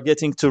we are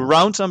getting to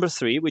round number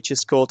 3, which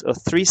is called a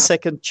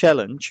 3-second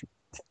challenge.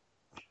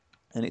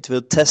 And it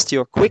will test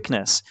your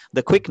quickness,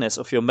 the quickness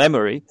of your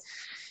memory.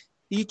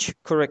 Each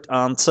correct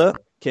answer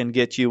can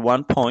get you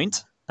 1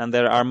 point, and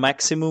there are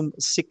maximum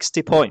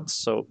 60 points.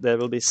 So there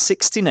will be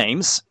 60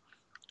 names,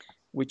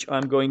 which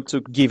I'm going to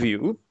give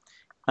you.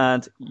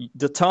 And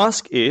the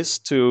task is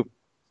to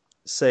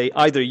say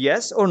either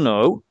yes or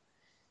no.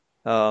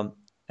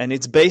 And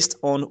it's based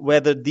on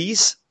whether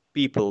these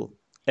people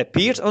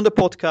appeared on the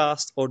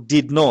podcast or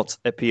did not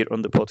appear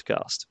on the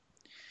podcast.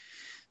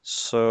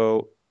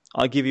 So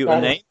I'll give you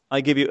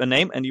a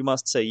name, and you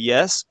must say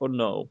yes or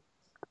no.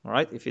 All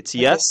right? If it's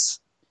yes,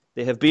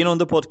 they have been on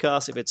the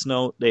podcast. If it's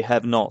no, they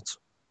have not.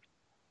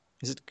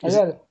 Is it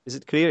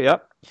clear? Yeah?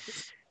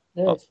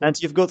 Yes.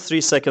 And you've got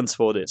 3 seconds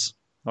for this.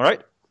 All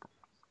right?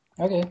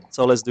 Okay.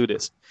 So let's do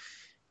this.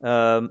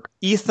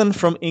 Ethan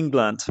from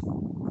England.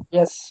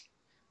 Yes.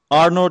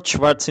 Arnold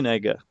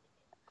Schwarzenegger.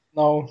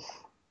 No.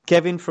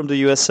 Kevin from the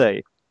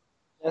USA.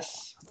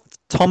 Yes.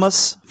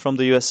 Thomas from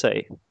the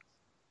USA.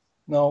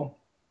 No.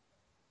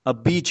 A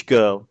beach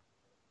girl.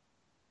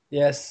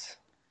 Yes.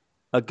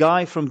 A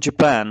guy from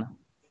Japan.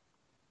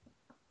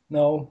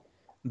 No.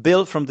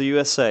 Bill from the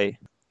USA.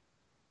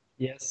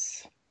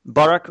 Yes.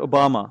 Barack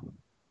Obama.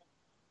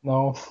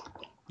 No.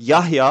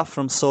 Yahya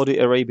from Saudi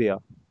Arabia.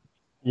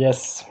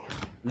 Yes.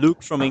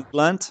 Luke from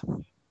England.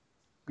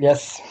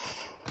 Yes.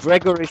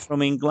 Gregory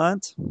from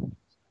England.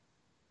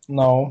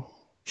 No.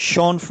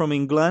 Sean from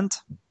England.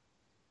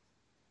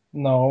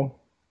 No.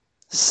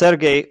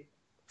 Sergey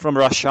from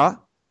Russia.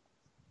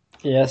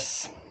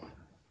 Yes.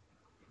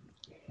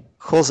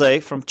 Jose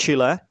from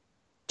Chile.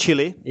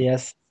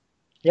 Yes.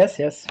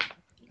 Yes.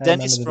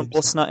 Dennis from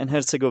Bosnia and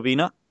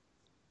Herzegovina.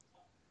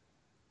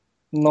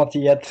 Not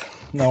yet.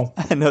 No.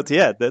 Not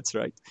yet, that's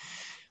right.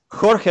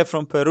 Jorge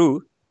from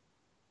Peru.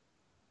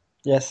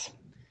 Yes.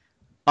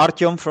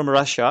 Artyom from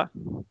Russia.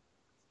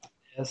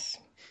 Yes.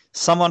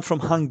 Someone from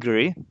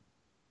Hungary.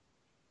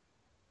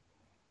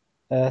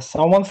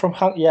 Someone from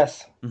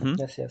yes. Mm-hmm.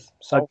 Yes.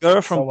 A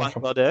girl from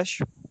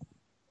Bangladesh.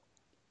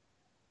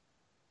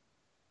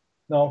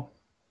 No.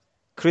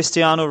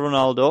 Cristiano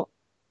Ronaldo.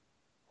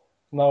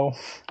 No.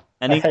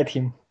 I hate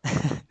him.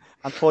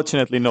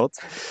 Unfortunately not.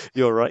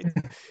 You're right.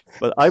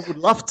 But I would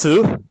love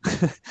to.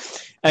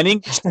 An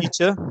English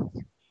teacher.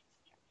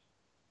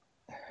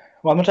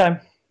 One more time.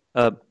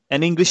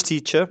 An English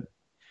teacher.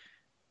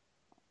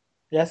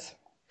 Yes.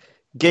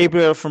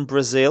 Gabriel from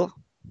Brazil.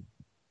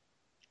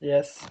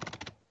 Yes.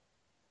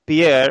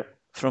 Pierre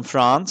from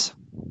France.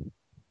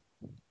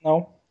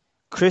 No.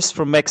 Chris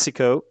from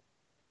Mexico.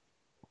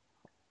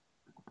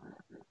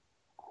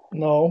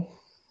 No.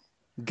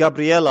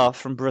 Gabriela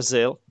from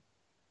Brazil.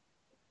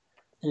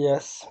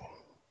 Yes.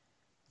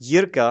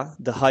 Jirka,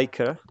 the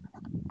hiker.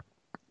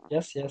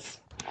 Yes. Yes.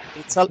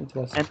 It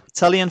was. An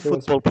Italian It was.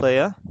 football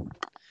player.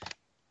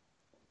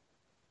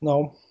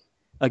 No.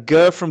 A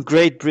girl from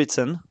Great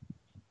Britain.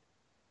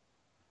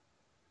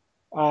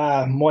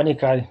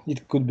 Monica.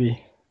 It could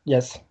be.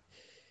 Yes.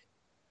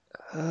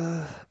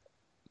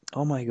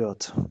 Oh my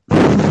god.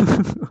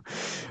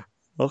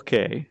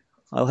 Okay.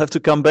 I'll have to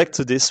come back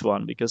to this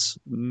one because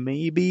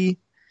maybe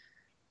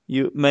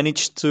you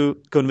managed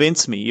to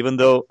convince me, even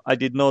though I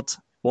did not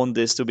want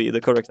this to be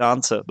the correct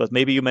answer. But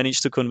maybe you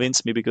managed to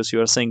convince me because you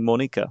are saying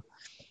Monica.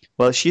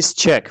 Well, she's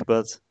Czech,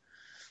 but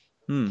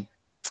I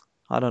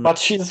don't know. But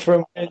she's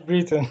from Great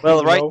Britain.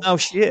 Well, right now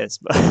she is.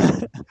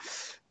 But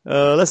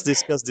let's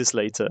discuss this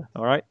later.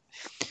 All right.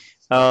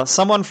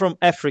 Someone from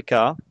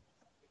Africa.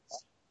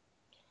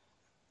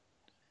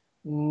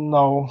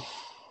 No.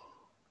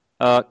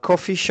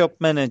 Coffee shop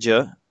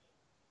manager.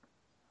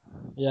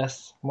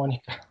 Yes,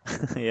 Monica.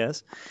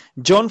 Yes.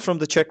 John from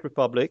the Czech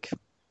Republic.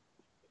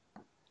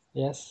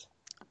 Yes.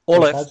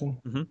 Olaf.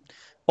 Cousin.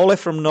 Olaf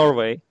from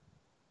Norway.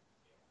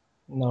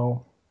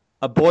 No.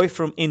 A boy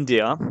from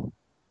India.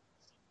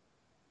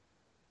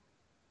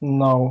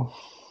 No.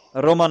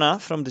 Romana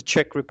from the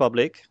Czech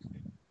Republic.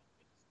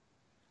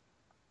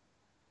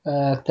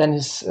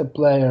 Tennis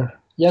player.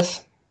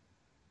 Yes.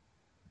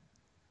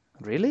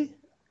 Really?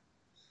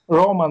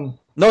 Roman.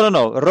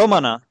 No.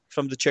 Romana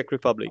from the Czech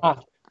Republic.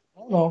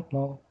 No.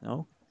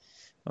 No?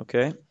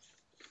 Okay.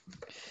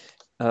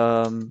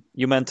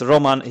 You meant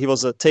Roman. He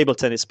was a table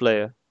tennis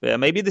player. Yeah,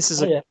 maybe this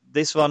is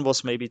this one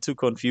was maybe too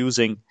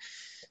confusing.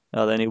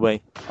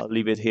 Anyway, I'll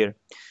leave it here.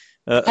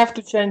 Have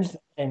to change the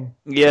name.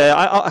 Yeah,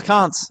 I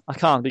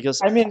can't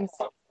because I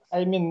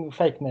mean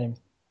fake name.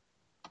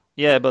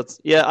 Yeah, but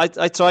yeah,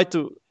 I tried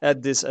to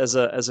add this as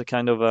a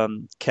kind of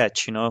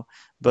catch,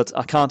 but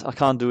I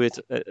can't do it.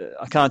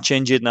 I can't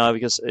change it now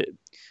because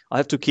I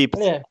have to keep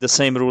the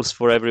same rules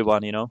for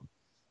everyone.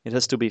 It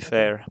has to be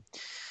fair.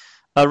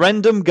 A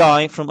random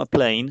guy from a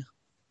plane.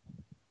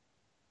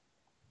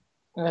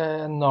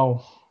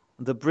 No.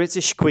 The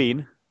British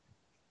Queen.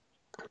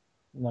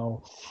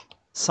 No.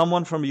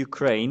 Someone from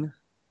Ukraine.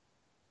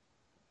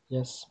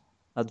 Yes.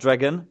 A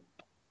dragon.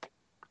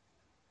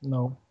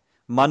 No.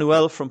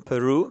 Manuel from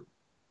Peru.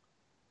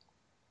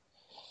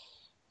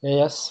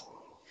 Yes.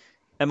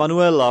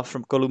 Emanuela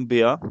from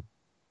Colombia.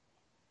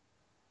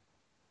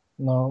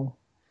 No.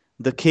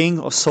 The King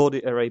of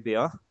Saudi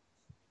Arabia.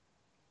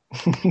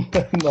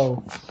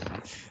 No.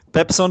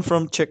 Pepson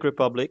from Czech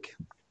Republic.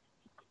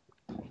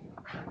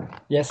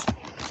 Yes.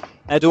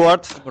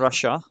 Eduard from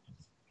Russia.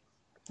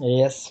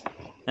 Yes.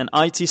 An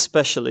IT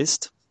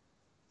specialist.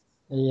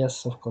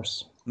 Yes, of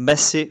course.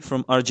 Messi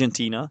from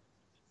Argentina.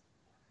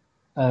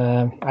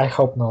 I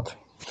hope not.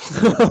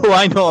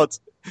 Why not?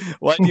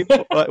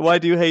 Why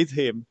do you hate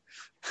him?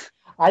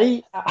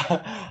 I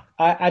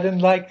don't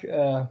like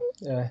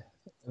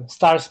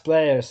stars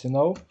players.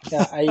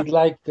 I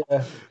like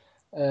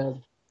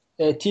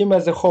a team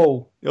as a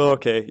whole.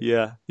 Okay,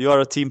 yeah, you are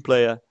a team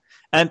player,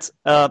 and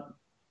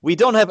we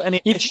don't have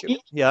any issue.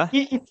 Yeah.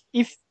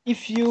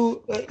 If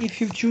you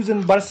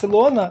chosen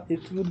Barcelona,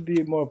 it would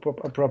be more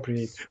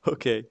appropriate.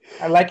 Okay.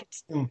 I like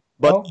it,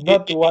 but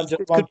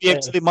it could be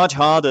actually much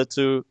harder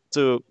to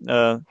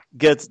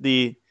get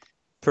the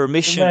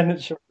permission.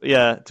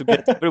 Yeah, to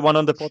get everyone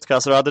on the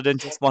podcast rather than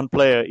just one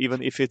player,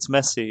 even if it's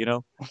Messi.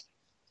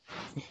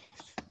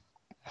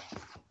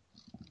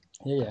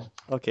 Yeah.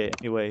 Okay.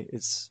 Anyway,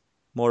 it's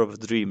more of a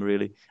dream,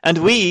 really, and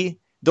we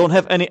don't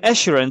have any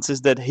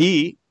assurances that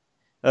he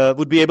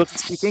would be able to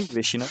speak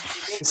English.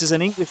 This is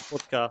an English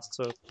podcast,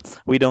 so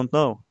we don't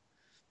know.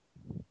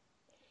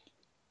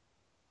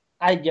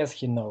 I guess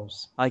he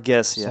knows. I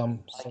guess, yeah.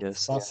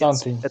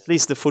 Something. At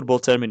least the football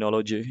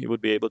terminology, he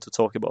would be able to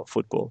talk about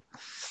football.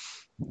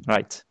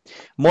 Right.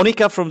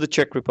 Monica from the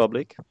Czech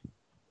Republic.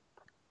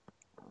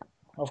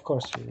 Of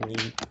course.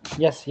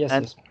 Yes.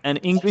 An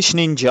English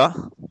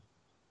ninja.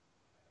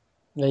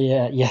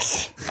 Yeah,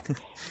 yes.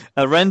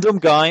 A random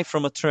guy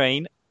from a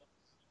train.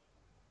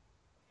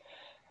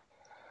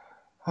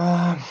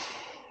 I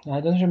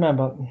don't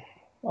remember.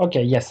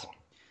 Okay, yes.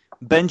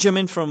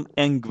 Benjamin from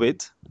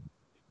Engwid.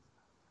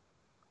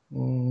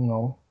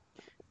 No.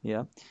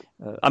 Yeah.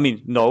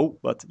 No,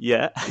 but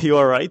yeah, you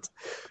are right.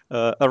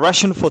 A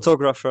Russian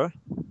photographer.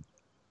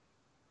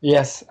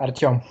 Yes,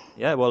 Artyom.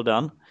 Yeah, well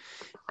done.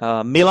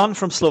 Milan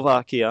from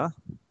Slovakia.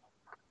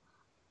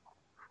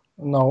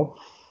 No.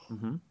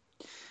 Mm-hmm.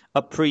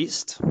 A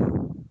priest.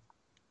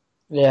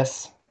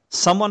 Yes.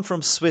 Someone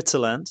from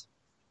Switzerland.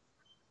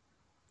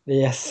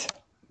 Yes.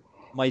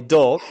 My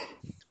dog.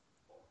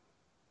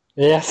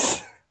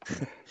 Yes.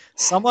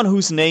 Someone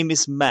whose name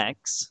is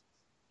Max.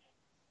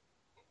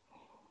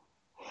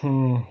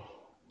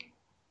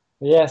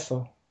 Yes.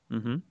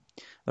 Mm-hmm.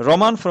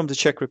 Roman from the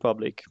Czech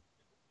Republic.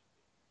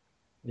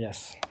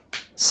 Yes.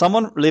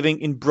 Someone living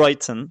in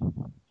Brighton.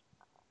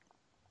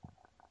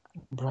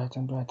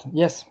 Brighton.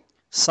 Yes.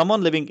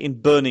 Someone living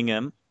in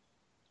Birmingham.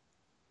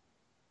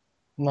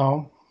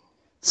 No.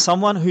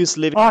 Someone who's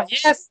living. Oh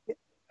yes,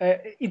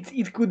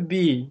 it could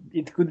be.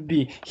 It could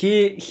be.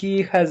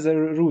 He has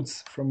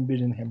roots from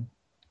Birmingham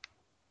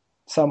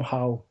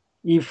somehow.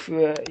 If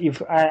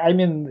I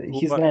mean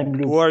his name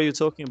Who Luke are you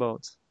talking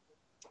about?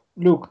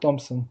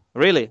 Thompson.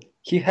 Really?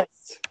 He has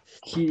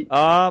he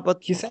but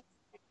he said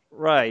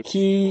right.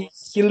 he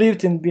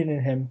lived in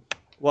Birmingham.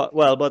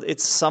 Well, but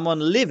it's someone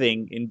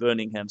living in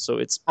Birmingham, so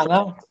it's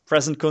No,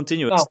 present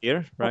continuous no,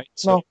 here, right?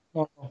 no.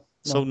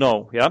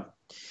 No, yeah.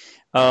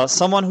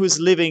 Someone who's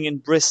living in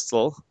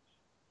Bristol.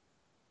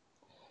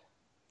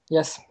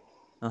 Yes.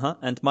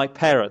 And my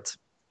parrot.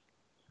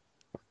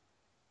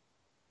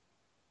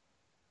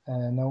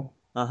 No.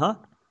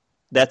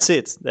 That's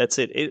it.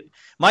 It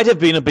might have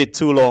been a bit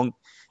too long,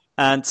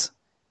 and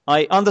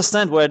I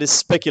understand where this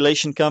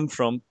speculation comes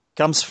from.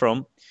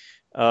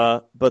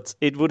 But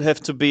it would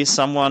have to be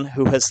someone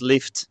who has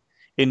lived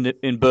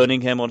in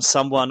Birmingham, or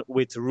someone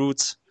with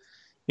roots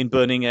in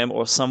Birmingham,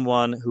 or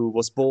someone who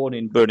was born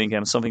in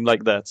Birmingham, something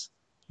like that.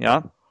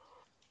 Yeah.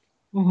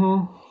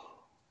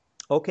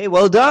 Okay,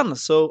 well done.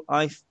 So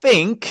I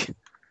think.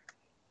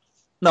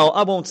 No,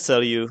 I won't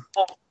tell you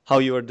how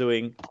you are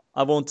doing.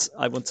 I won't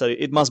tell you.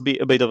 It must be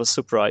a bit of a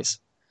surprise.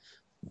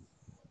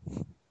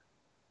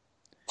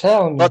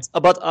 Tell me.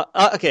 But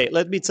okay,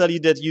 let me tell you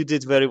that you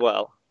did very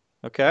well.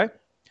 Okay.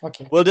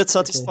 Okay. Will that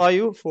satisfy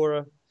you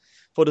for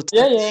the?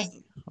 Yeah.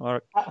 All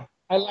right.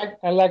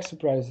 I like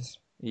surprises.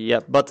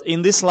 Yeah, but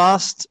in this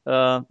last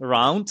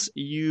round,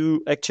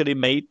 you actually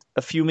made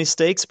a few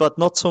mistakes, but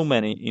not so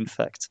many, in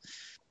fact.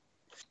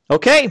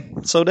 Okay,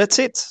 so that's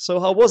it. So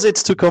how was it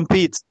to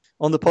compete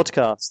on the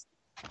podcast?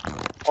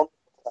 Oh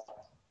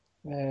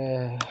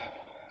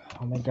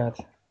my God.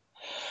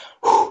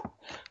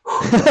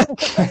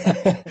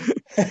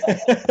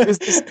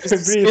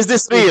 Is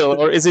this real,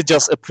 or is it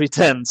just a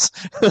pretense?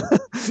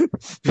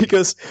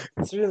 Because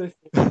it's really.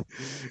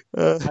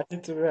 I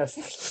need to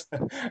rest.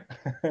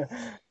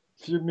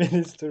 Few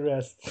minutes to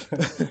rest.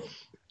 It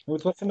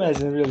was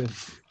amazing, really.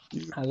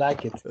 I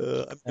like it.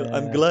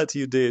 I'm glad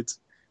you did,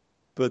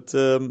 but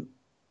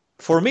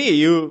for me,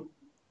 you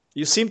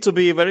seem to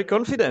be very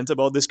confident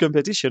about this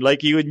competition.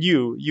 Like you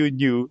knew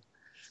you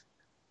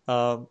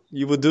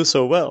would do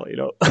so well, you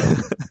know.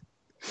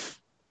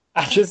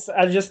 I just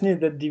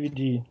need that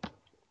DVD.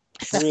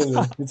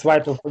 Really, it's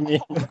vital for me.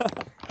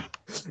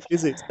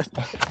 Is it?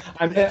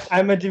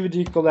 I'm a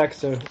DVD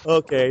collector.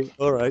 Okay,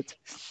 all right.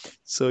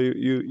 So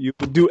you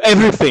would do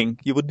everything.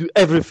 You would do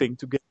everything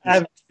to get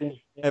everything.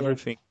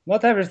 Everything. Yeah.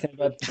 Not everything,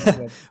 but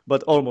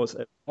but almost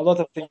a lot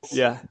of things.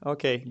 Yeah.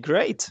 Okay.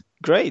 Great.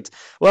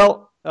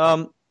 Well,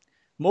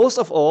 most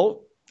of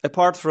all,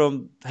 apart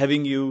from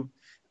having you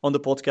on the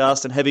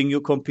podcast and having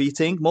you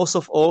competing, most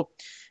of all,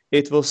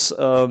 it was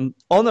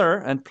honor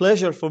and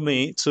pleasure for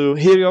me to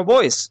hear your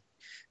voice,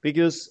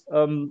 because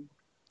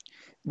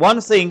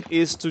one thing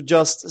is to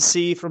just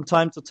see from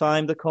time to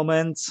time the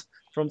comments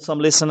from some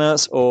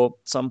listeners or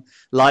some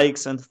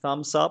likes and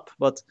thumbs up,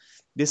 but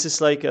this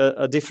is like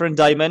a different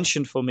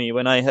dimension for me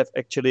when I have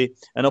actually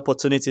an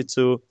opportunity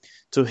to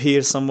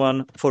hear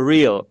someone for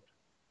real.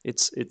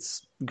 It's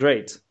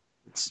great.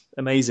 It's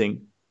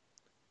amazing.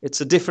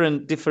 It's a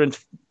different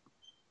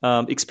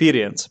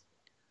experience.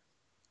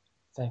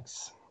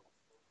 Thanks.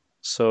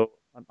 So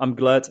I'm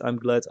glad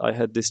I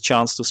had this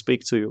chance to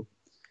speak to you.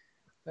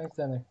 Thanks,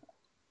 Danny.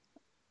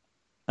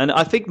 And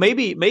I think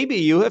maybe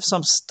you have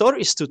some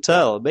stories to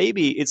tell.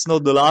 Maybe it's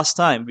not the last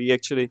time we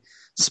actually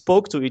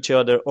spoke to each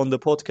other on the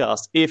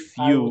podcast. If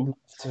you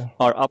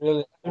are up,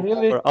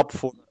 really, up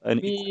for an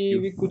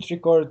interview. We could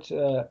record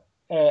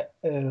I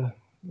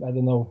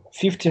don't know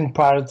 15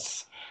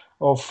 parts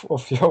of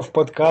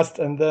podcast,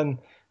 and then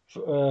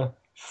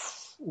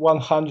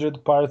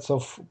 100 parts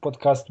of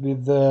podcast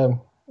with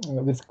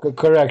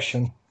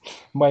correction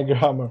my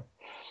grammar.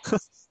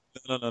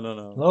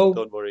 No.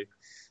 Don't worry.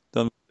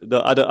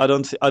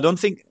 I don't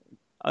think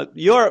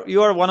you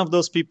are one of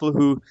those people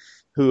who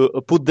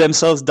put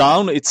themselves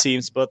down, it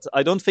seems, but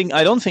I don't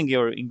think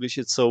your English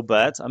is so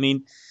bad. I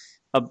mean,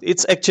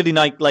 it's actually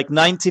like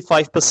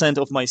 95%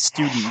 of my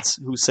students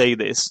who say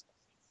this,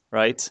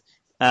 right?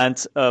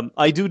 And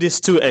I do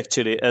this too,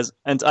 actually,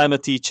 and I'm a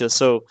teacher,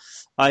 so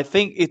I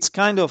think it's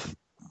kind of,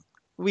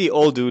 we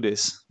all do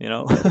this, you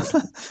know.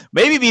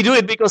 Maybe we do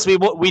it because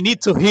we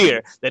need to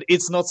hear that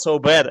it's not so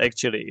bad,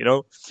 actually, you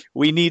know.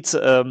 We need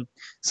some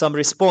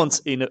response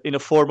in a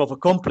form of a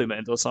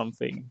compliment or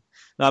something.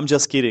 No, I'm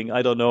just kidding.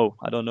 I don't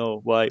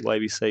know why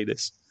we say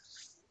this,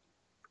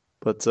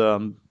 but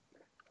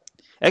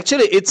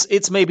actually,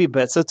 it's maybe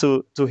better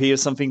to hear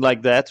something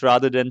like that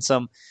rather than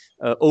some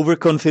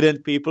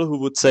overconfident people who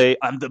would say,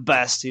 "I'm the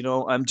best," you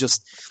know.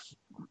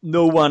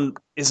 No one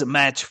is a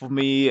match for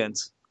me, and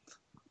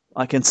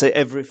I can say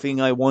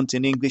everything I want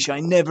in English. I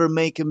never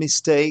make a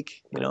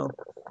mistake, you know.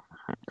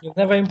 You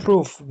never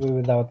improve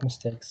without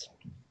mistakes.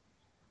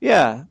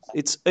 Yeah,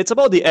 it's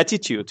about the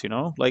attitude, you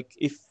know. Like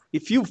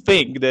if you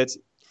think that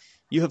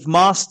you have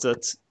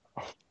mastered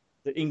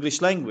the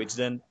English language,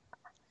 then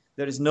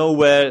there is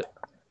nowhere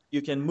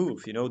you can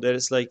move, you know. There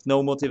is like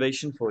no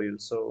motivation for you.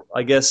 So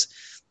I guess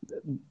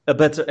a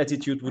better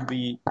attitude would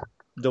be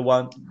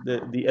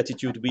the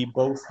attitude we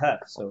both have.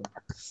 So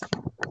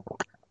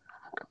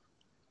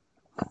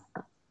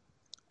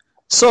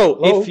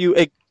Hello?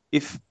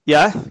 if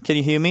yeah, can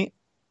you hear me?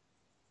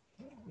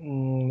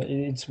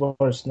 It's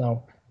worse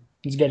now.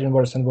 It's getting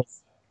worse and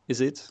worse.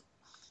 Is it?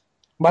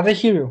 But I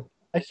hear you.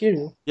 I hear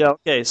you. Yeah.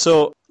 Okay.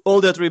 So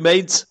all that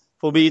remains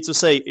for me to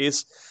say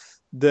is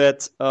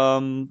that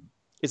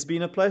it's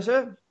been a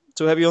pleasure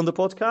to have you on the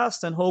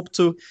podcast, and hope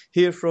to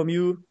hear from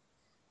you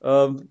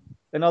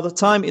another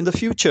time in the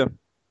future.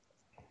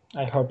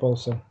 I hope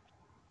also.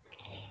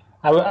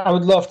 I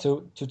would love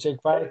to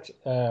take part.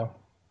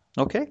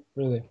 Okay.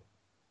 Really,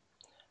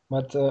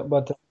 but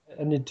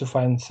I need to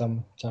find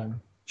some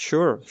time.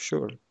 Sure.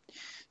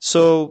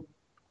 So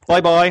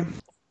bye bye.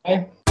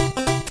 Bye.